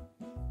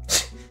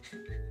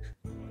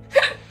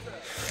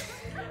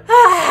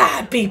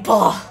 Ah,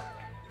 people!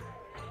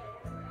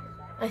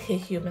 I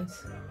hate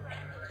humans.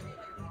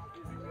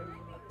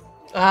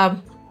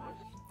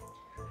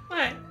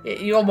 What?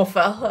 You almost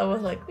fell. I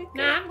was like,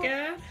 No, I'm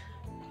good.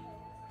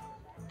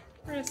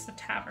 Where's the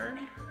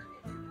tavern?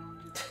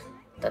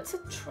 that's a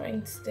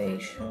train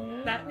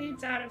station. That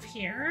leads out of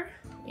here.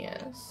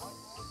 Yes.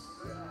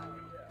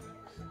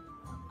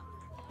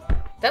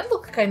 That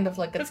looks kind of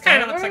like a This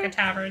kind of tavern. looks like a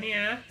tavern,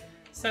 yeah.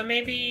 So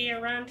maybe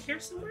around here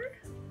somewhere?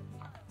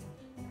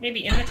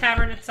 Maybe in the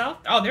tavern itself?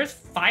 Oh, there's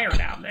fire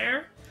down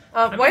there.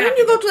 Why don't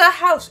you go to that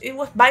house? It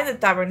was by the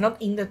tavern,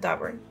 not in the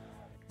tavern.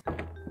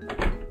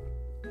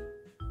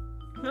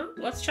 Well,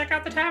 let's check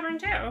out the tavern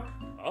too.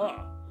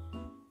 Ah.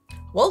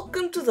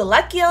 Welcome to the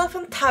Lucky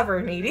Elephant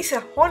Tavern. It is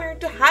an honor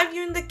to have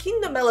you in the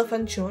kingdom,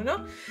 Elephant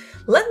Yono.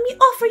 Let me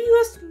offer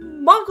you a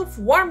mug of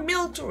warm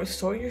milk to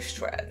restore your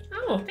strength.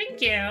 Oh,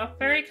 thank you.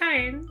 Very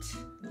kind.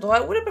 Though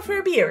I would have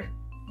preferred beer.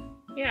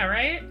 Yeah,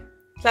 right?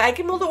 Like, I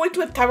came all the way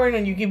to a tavern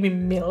and you give me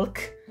milk.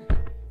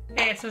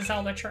 Hey, it's a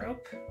Zelda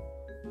trope.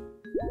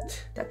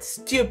 That's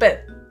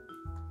stupid.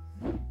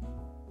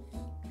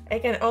 I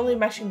can only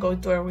imagine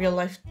going to a real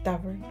life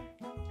tavern.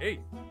 Hey.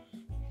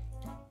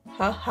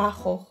 Ha ha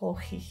ho ho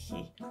he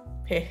he.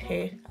 He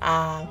he.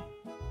 I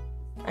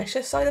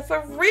just saw it for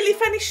a really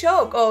funny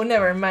joke. Oh,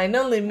 never mind.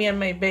 Only me and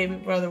my baby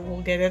brother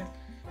will get it.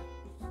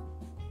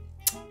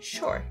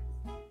 Sure.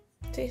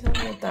 Take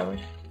something in the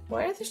tavern.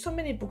 Why are there so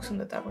many books in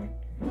the tavern?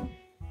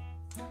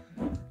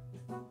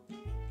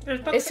 There's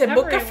books It's a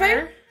book cafe?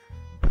 everywhere.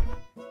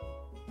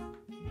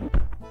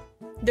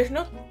 There's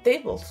no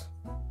tables.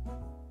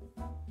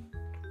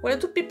 Why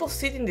do people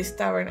sit in this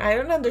tavern? I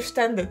don't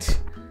understand it.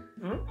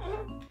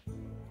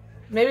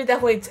 Maybe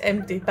that way it's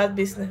empty. Bad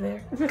business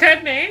there.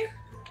 Could be.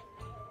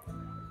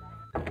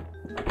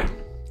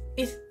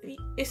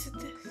 Is it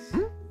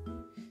this?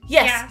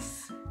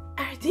 Yes.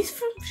 Are these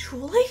from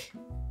Julie?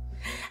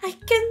 I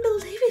can't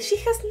believe it. She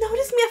has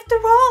noticed me after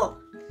all.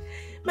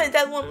 My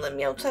dad won't let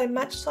me outside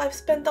much, so I've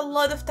spent a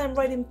lot of time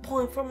writing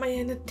poems for my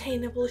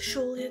unattainable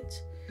Juliet.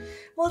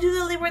 Will you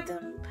deliver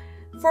them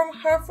from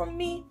her from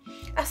me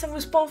as a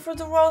response for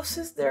the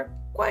roses? There are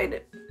quite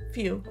a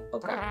few.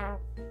 Okay.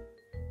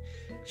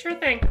 Sure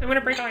thing. I'm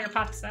gonna break all your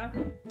pots though.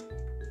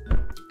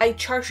 I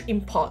charge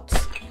in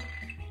pots.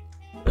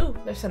 Ooh,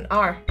 there's an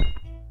R.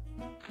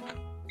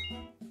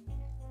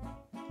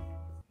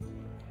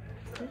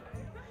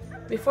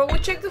 Before we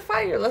check the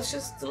fire, let's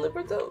just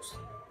deliver those.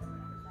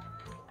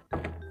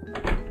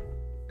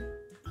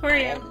 Who are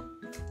you?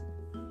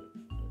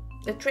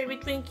 The trade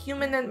between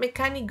human and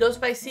mechanic goes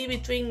by sea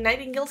between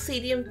Nightingale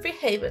City and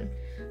Freehaven,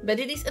 but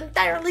it is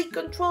entirely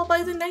controlled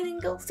by the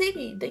Nightingale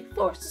City. They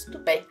force us to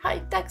pay high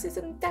taxes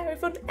and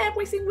tariff on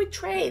everything we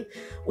trade,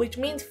 which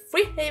means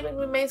Freehaven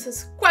remains a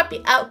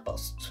scrappy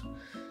outpost.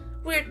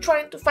 We're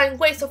trying to find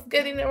ways of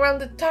getting around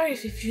the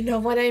tariff, if you know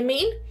what I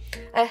mean.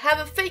 I have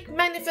a fake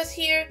manifest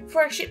here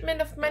for a shipment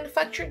of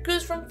manufactured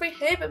goods from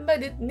Freehaven,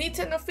 but it needs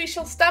an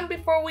official stamp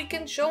before we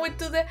can show it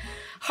to the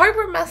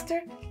harbor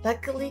master.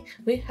 Luckily,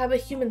 we have a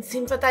human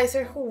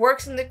sympathizer who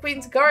works in the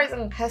Queen's Guard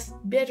and has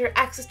better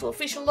access to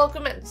official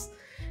documents.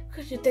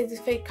 Could you take this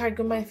fake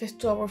cargo manifest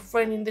to our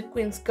friend in the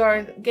Queen's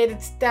Guard, get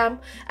it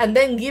stamped, and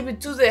then give it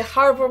to the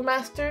harbor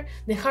master?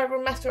 The harbor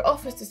master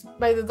office is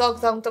by the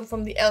docks downtown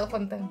from the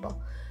Elephant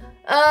Temple.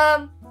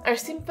 Our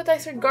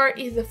sympathizer guard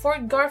is the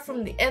fourth guard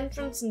from the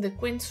entrance in the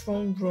Queen's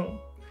throne room.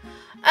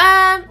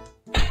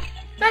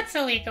 That's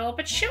illegal,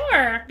 but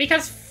sure,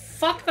 because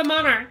fuck the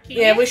monarchy.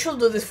 Yeah, we should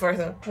do this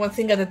first, one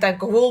thing at a time,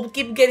 because we'll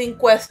keep getting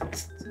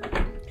quests,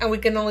 and we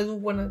can only do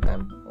one at a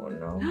time. Oh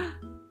no.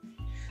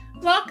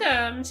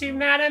 Welcome to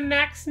Madame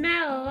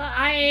Maxmel.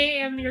 I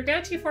am your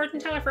go-to fortune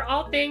teller for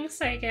all things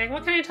psychic.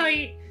 What can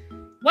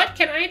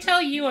I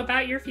tell you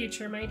about your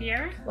future, my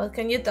dear? What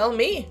can you tell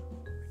me?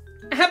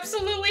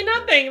 Absolutely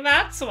nothing,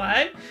 that's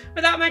what.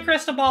 Without my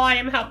crystal ball, I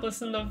am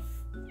helpless in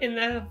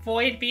the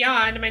void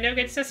beyond. My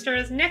no-good sister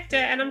has nicked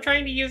it, and I'm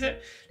trying to use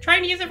it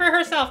for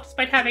herself,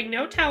 despite having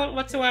no talent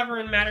whatsoever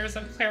in matters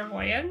of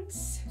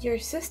clairvoyance. Your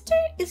sister?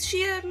 Is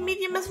she a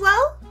medium as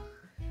well?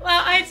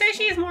 Well, I'd say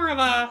she's more of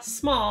a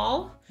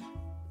small.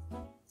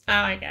 Oh,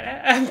 I get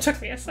it. Took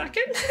me a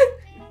second.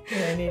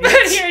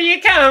 But here you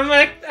come,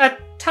 a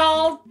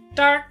tall,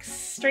 dark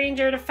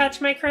stranger to fetch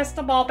my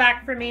crystal ball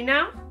back for me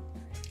now.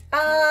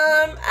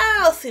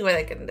 I'll see what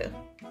I can do.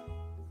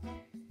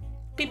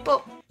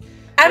 People,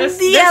 this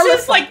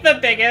is like the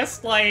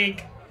biggest,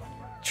 like,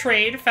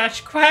 trade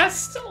fetch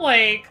quest,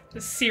 like,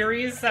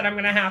 series that I'm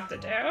gonna have to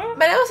do.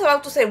 But I was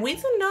about to say, we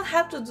do not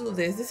have to do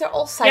this. These are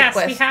all side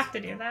quests. Yes, we have to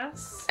do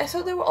this. I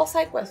thought they were all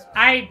side quests.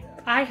 I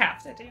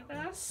have to do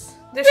this.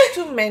 There's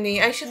too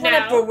many. I should want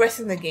to progress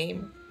in the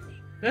game.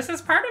 This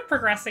is part of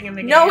progressing in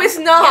the game. No, it's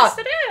not! Yes,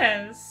 it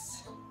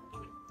is.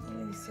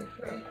 Let me see,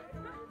 right?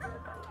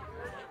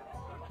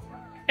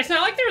 It's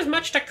not like there's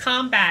much to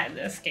combat in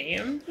this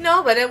game.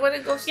 No, but I want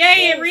to go.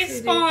 Yay, it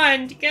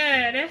respawned.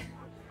 Good.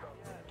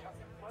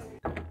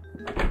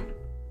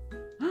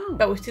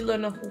 But we still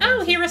don't know who.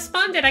 Oh, he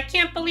responded. I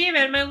can't believe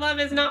it. My love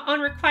is not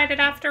unrequited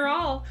after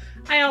all.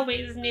 I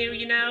always knew,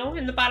 you know,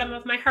 in the bottom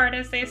of my heart,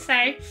 as they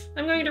say.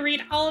 I'm going to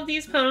read all of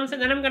these poems,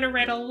 and then I'm going to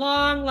write a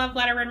long love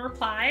letter in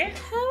reply.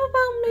 How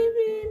about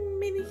maybe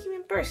meeting him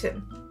in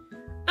person?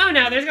 Oh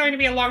no, there's going to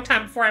be a long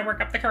time before I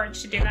work up the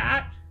courage to do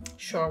that.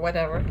 Sure,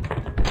 whatever.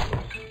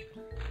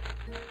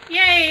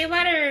 Yay,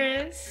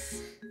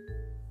 letters!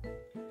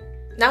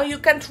 Now you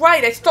can't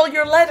write. I stole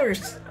your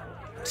letters.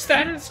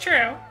 That is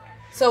true.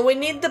 So we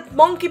need the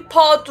monkey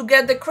paw to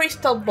get the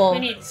crystal ball. We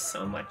need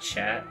so much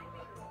shit.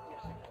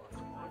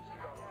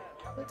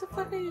 What the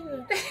fuck are you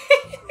doing?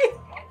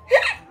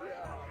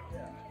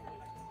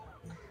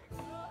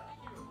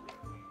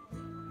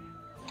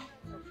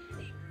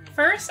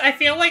 First, I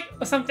feel like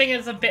something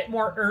is a bit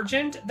more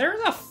urgent.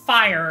 There's a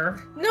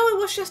fire. No, it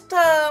was just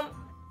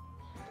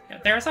Yeah,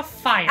 there's a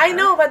fire. I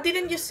know, but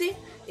didn't you see?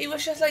 It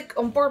was just like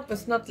on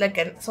purpose, not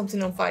like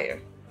something on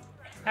fire.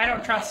 I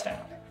don't trust it.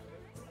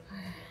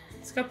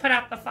 Let's go put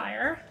out the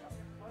fire.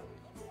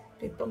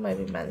 People might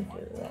be mad if you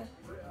do that.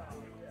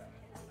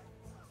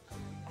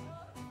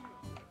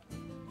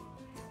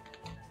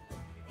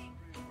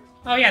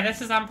 Oh yeah,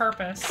 this is on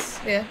purpose.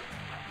 Yeah.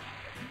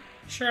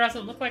 Sure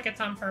doesn't look like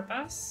it's on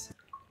purpose.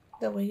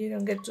 That way you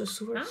don't get to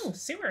sewers. Oh,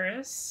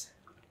 sewers.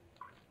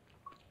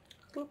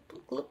 Gloop,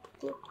 gloop,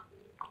 gloop.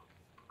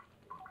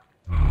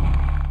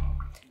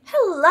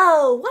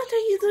 Hello, what are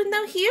you doing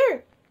down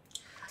here?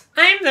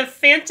 I'm the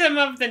Phantom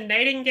of the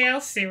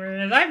Nightingale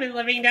Sewers. I've been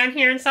living down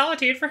here in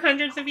solitude for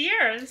hundreds of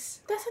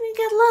years. Doesn't it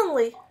get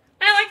lonely?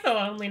 I like the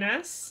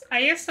loneliness. I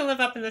used to live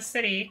up in the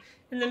city.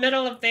 In the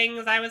middle of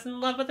things, I was in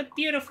love with a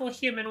beautiful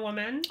human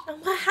woman.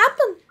 And what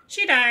happened?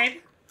 She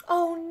died.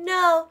 Oh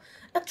no!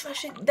 A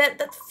tragic death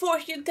that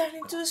forced you down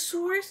into the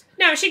sewers?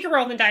 No, she grew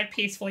old and died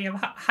peacefully of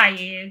high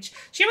age.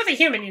 She was a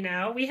human, you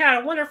know. We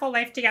had a wonderful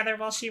life together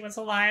while she was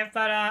alive,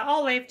 but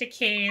all life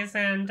decays,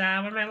 and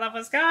when my love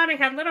was gone, I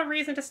had little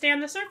reason to stay on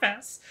the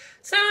surface.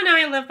 So now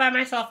I live by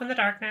myself in the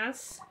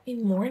darkness.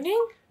 In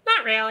mourning?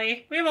 Not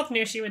really. We both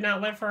knew she would not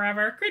live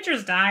forever.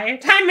 Creatures die.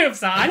 Time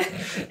moves on.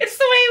 It's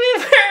the way we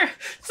were.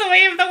 It's the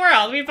way of the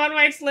world. We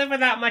Bunwhites live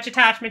without much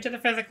attachment to the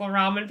physical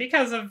realm, and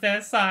because of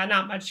this,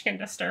 not much can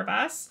disturb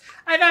us.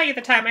 I value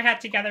the time I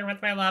had together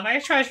with my love. I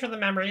treasure the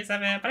memories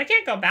of it, but I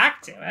can't go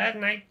back to it,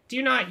 and I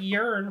do not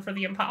yearn for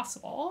the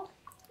impossible.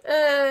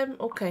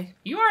 Okay.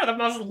 You are the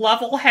most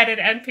level-headed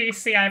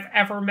NPC I've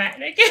ever met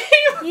in a game.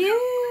 Yeah.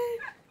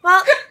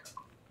 Well,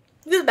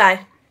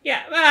 goodbye.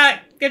 Yeah,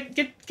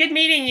 good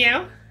meeting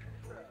you.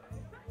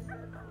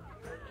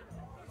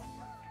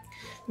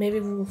 Maybe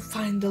we'll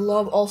find the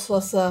love also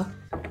as a...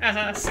 As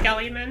a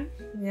skellyman.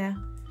 Yeah.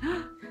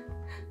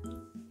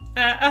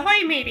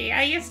 Ahoy, matey.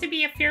 I used to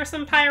be a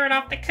fearsome pirate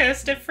off the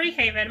coast of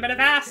Freehaven, but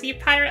avast, you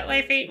pirate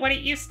life ain't what it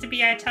used to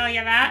be, I tell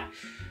you that.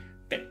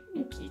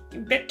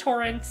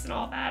 BitTorrents and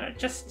all that are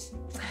just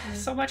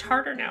so much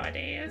harder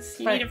nowadays.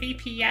 You need a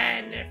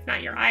VPN. If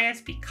not, your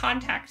ISP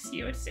contacts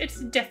you.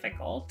 It's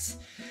difficult.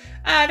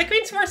 The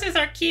Queen's forces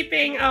are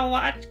keeping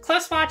a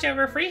close watch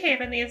over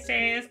Freehaven these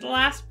days. The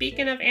last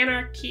beacon of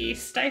anarchy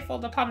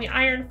stifled upon the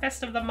iron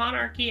fist of the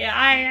monarchy.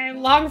 I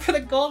long for the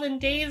golden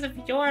days of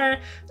yore,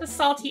 the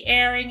salty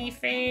air in ye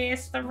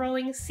face, the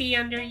rolling sea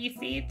under ye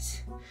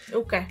feet.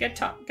 Okay. Good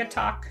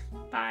talk.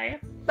 Bye.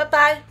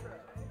 Bye-bye.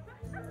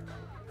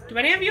 Do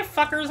any of you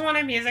fuckers want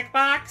a music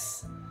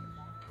box?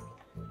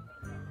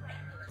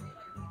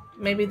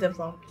 Maybe the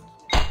robot.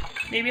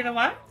 Maybe the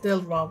what? The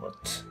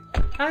robot.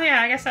 Oh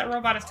yeah, I guess that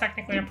robot is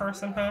technically a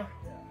person, huh?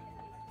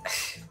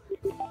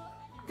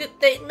 Good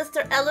day,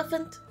 Mr.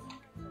 Elephant.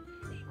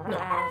 No.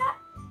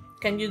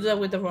 Can you do that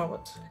with the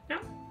robot? No.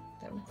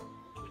 Damn it.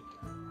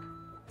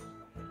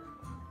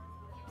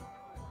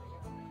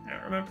 I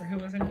don't remember who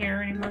was in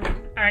here anymore.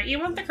 Alright, you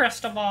want the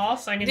crystal ball,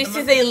 so I need This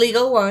is the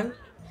illegal one.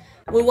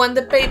 We want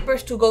the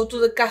papers to go to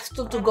the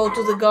castle, to go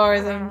to the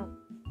garden.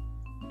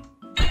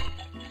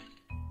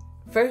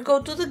 First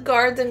go to the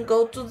garden,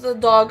 go to the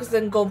dogs,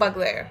 then go back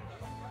there.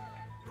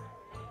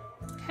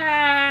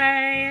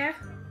 Okay.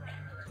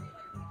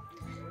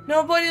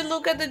 Nobody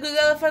look at the good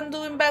elephant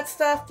doing bad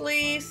stuff,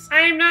 please.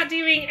 I am not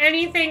doing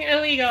anything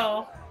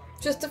illegal.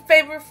 Just a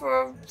favor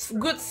for a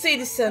good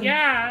citizen.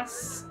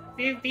 Yes.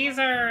 These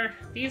are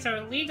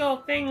legal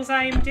things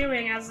I am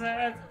doing as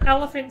an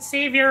elephant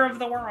savior of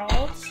the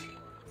world.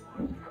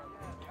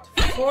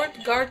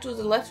 Fourth guard to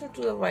the left or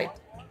to the right?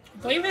 I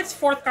believe it's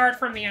fourth guard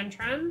from the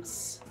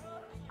entrance.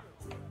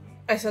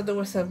 I said there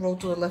was a row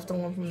to the left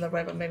and one from the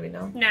right, but maybe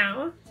no.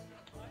 No.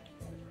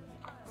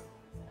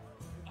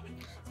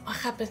 What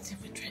happens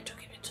if we try to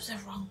give it to the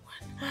wrong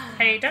one?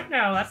 I don't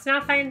know. Let's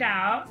not find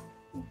out.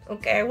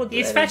 Okay, I will do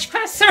These that. fetch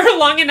quests are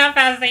long enough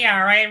as they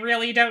are. I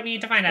really don't need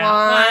to find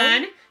out.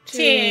 1,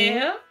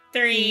 2,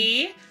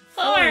 3,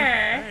 4.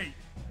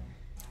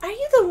 Are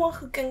you the one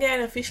who can get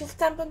an official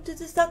stamp onto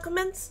these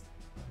documents?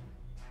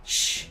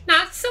 Shh,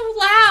 not so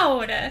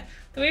loud!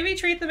 The way we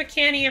treat the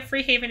Mechani of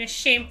Freehaven is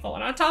shameful,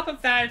 and on top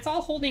of that, it's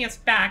all holding us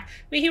back.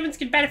 We humans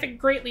can benefit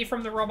greatly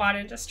from the robot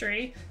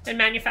industry and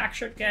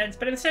manufactured goods,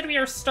 but instead we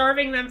are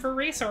starving them for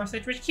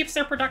resources, which keeps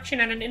their production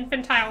at an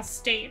infantile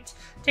state.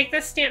 Take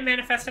this stamp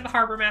manifest to the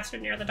harbor master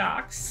near the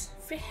docks.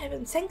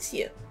 Freehaven thanks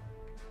you.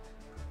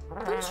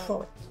 Don't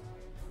throw it.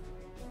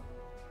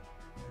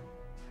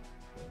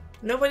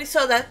 Nobody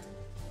saw that.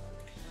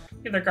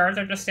 The other guards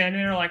are just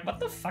standing there like, what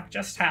the fuck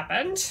just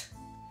happened?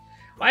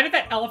 Why did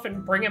that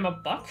elephant bring him a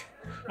book?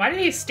 Why did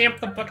he stamp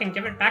the book and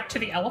give it back to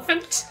the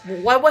elephant?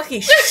 Why was he?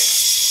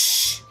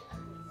 Shh.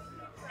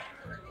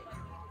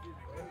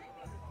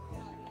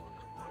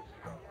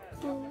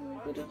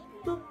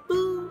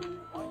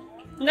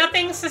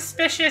 Nothing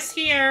suspicious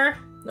here.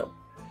 No.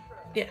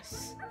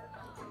 Yes.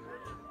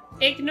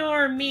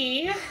 Ignore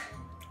me.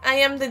 I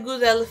am the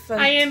good elephant.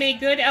 I am a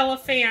good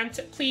elephant.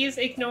 Please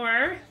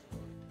ignore.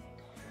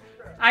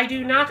 I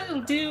do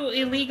not do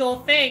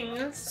illegal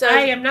things. So,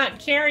 I am not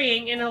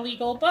carrying an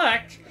illegal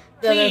book.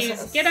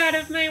 Please, get out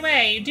of my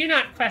way. Do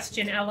not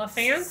question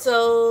elephant.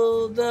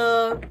 So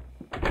the...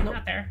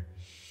 Not there.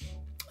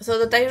 So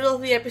the title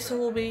of the episode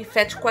will be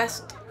Fetch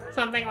Quest.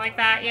 Something like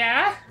that,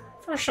 yeah.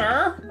 For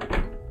sure.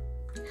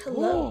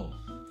 Hello.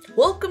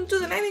 Welcome to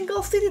the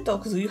Nightingale City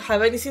Talks. Do you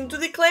have anything to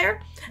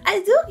declare?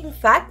 I do, in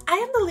fact. I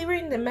am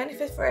delivering the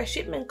manifest for a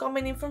shipment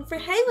coming in from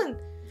Freehaven.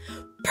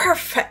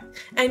 Perfect!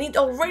 And it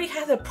already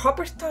has a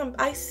proper stamp.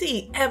 I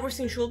see.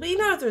 Everything should be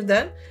in order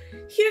then.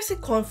 Here's a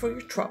coin for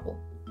your trouble.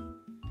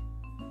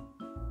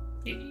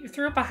 You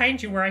threw it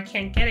behind you where I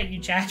can't get it, you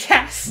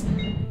jackass.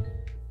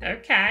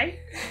 Okay.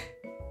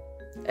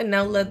 And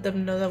now let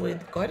them know that we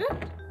got it?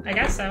 I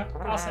guess so.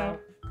 Also.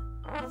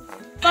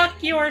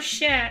 Fuck your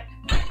shit.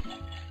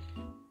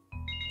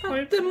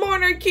 Fuck the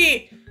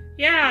monarchy!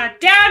 Yeah,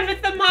 down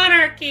with the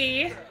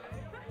monarchy!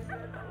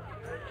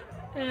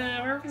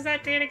 Where was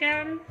that date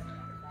again?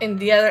 In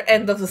the other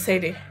end of the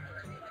city.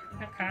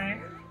 Okay.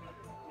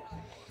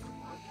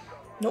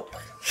 Nope.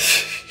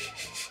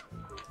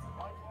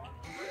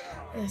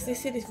 Yes,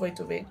 this city is way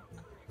too big.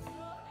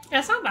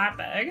 It's not that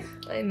big.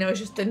 I know, it's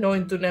just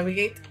annoying to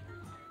navigate.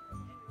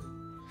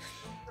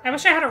 I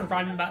wish I had a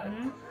run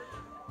button.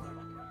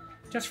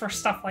 Just for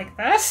stuff like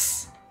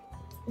this.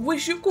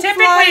 Wish you could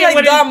Typically, fly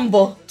like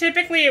Dumbo.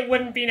 Typically it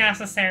wouldn't be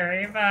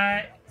necessary,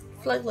 but...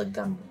 Fly like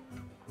Dumbo.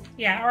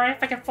 Yeah, or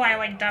if I could fly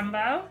like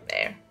Dumbo.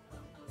 There.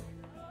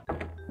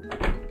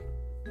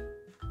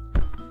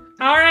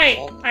 Alright,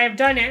 I've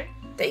done it.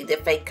 Take the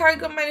fake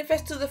cargo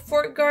manifest to the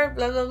fort guard,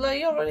 blah blah blah.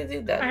 You already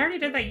did that. I already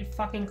did that, you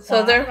fucking clock.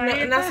 So there's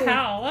What nothing. the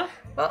hell?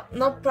 Well,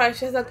 no price,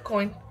 just that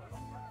coin.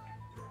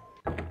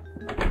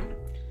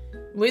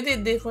 We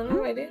did this one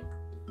already.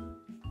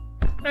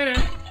 I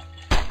know.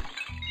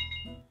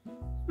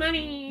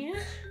 Money.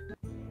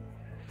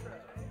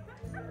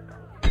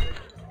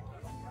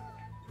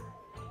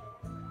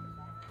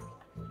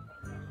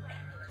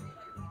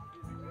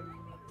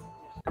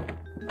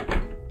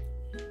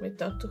 We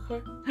talked to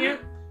her. Yeah.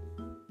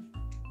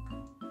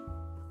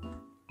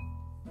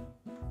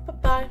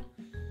 Bye-bye.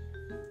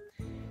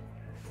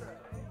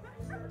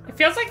 It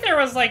feels like there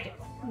was, like,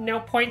 no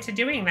point to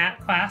doing that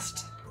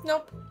quest.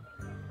 Nope.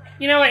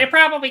 You know what? It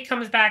probably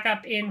comes back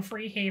up in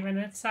Freehaven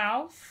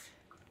itself.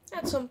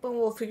 At some point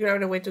we'll figure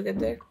out a way to get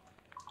there.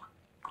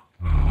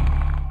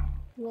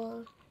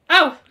 What?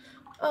 Oh!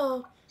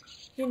 Oh,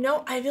 you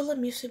know, I built a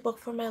music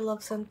box for my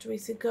love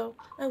centuries ago.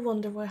 I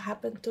wonder what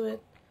happened to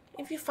it.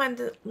 If you find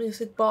the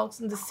music box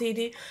in the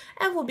city,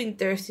 I will be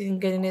interested in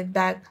getting it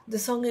back. The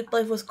song it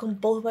played was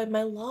composed by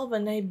my love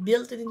and I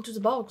built it into the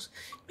box.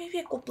 Maybe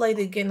I could play it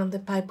again on the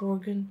pipe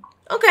organ.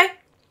 Okay,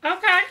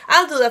 Okay.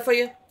 I'll do that for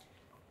you.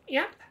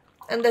 Yep.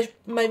 And that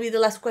might be the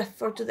last quest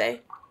for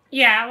today.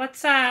 Yeah,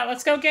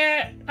 let's go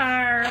get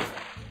our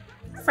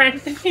friend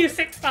the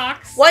music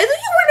box. Why do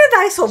you want to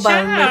die so Shut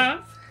badly?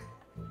 up.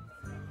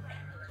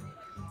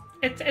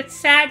 It's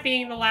sad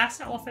being the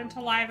last elephant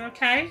alive,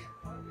 okay?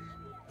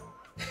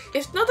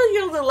 It's not that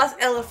you're the last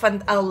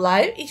elephant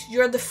alive, it's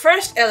you're the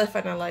first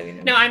elephant alive. You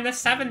know? No, I'm the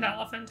 7th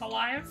elephant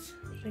alive.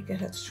 I guess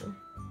that's true.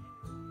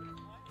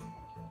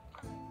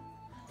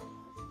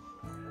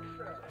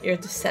 You're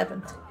the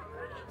 7th.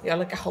 You're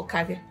like a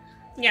Hokage.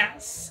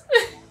 Yes.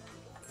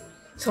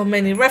 So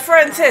many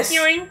references!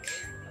 Yoink.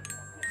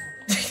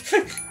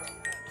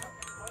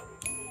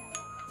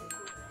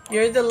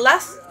 You're the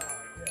last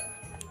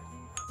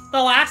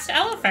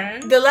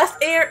elephant?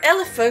 air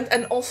elephant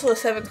and also the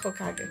 7th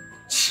Hokage.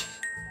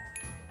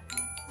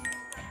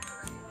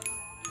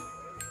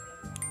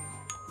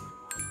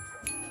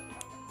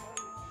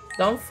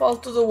 Don't fall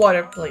to the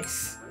water,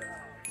 please.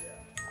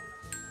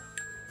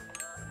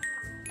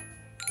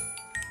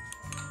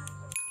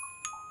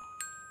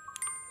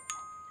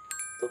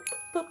 Boop,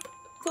 boop,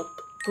 boop,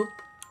 boop,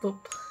 boop.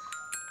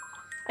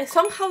 I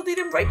somehow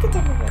didn't break it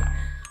overnight.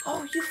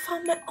 Oh, you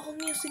found my old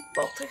music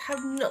box. I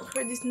have not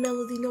heard this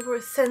melody in over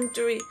a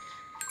century.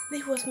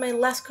 This was my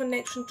last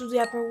connection to the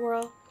upper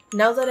world.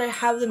 Now that I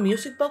have the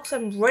music box,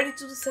 I'm ready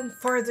to descend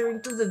further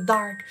into the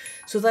dark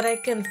so that I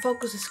can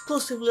focus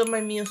exclusively on my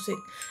music.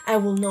 I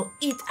will not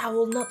eat, I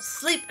will not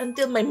sleep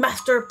until my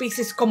masterpiece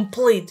is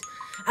complete.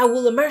 I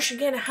will emerge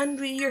again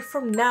 100 years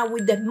from now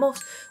with the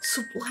most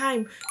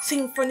sublime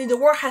symphony the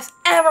world has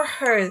ever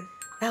heard.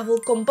 I will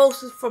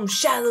compose it from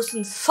shadows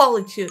and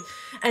solitude,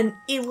 and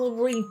it will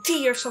bring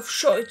tears of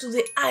joy to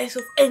the eyes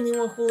of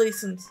anyone who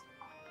listens.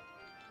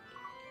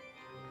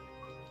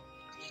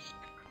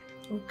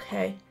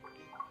 Okay.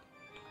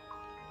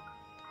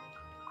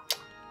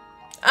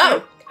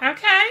 Oh!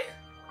 Okay.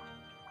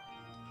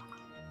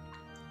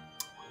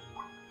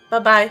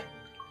 Bye-bye.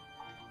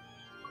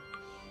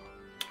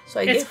 So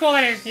I It's guess... cool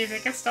that his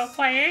music is still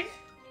playing.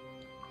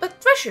 But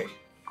treasure!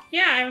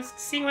 Yeah, I was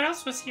seeing what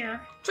else was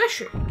here.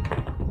 Treasure!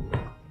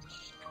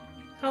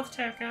 Health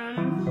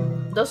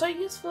token. Those are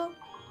useful.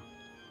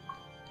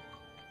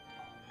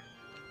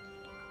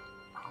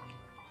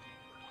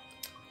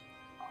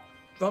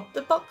 Drop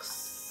the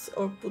box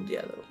or put the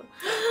other one.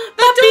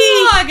 The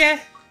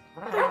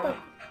dog!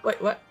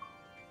 Wait, what?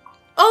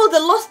 Oh, the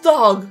lost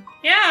dog!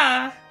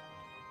 Yeah.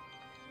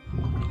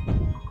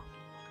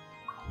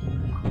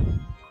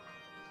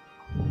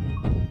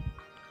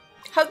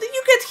 How did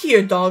you get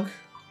here, dog?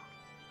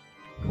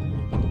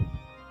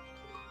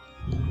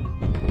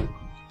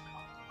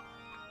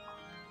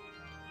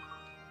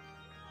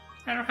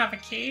 I don't have a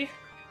key.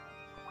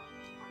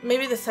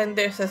 Maybe the sign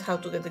there says how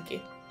to get the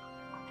key.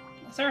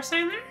 Is there a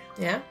sign there?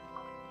 Yeah?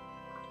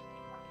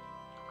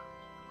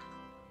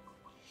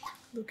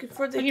 Looking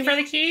for the Looking key. for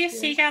the key? Yeah.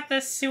 Seek out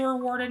the sewer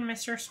warden,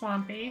 Mr.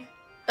 Swampy.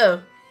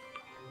 Oh.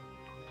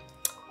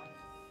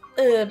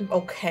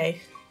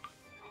 Okay.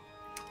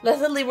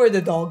 Let's deliver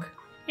the dog.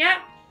 Yeah.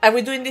 Are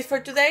we doing this for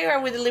today or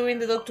are we delivering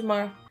the dog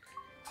tomorrow?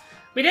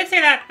 We did say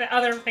that the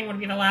other thing would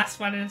be the last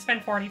one, and it's been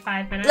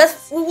 45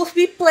 minutes. We will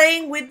be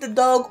playing with the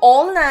dog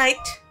all night.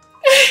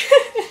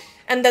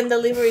 And then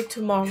deliver it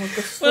tomorrow.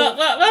 Because We'll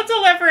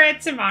deliver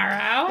it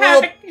tomorrow.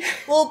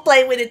 we'll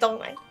play with it all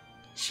night.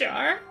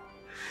 Sure.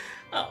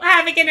 Oh,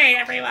 have a good night,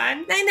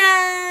 everyone. Night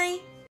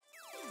night!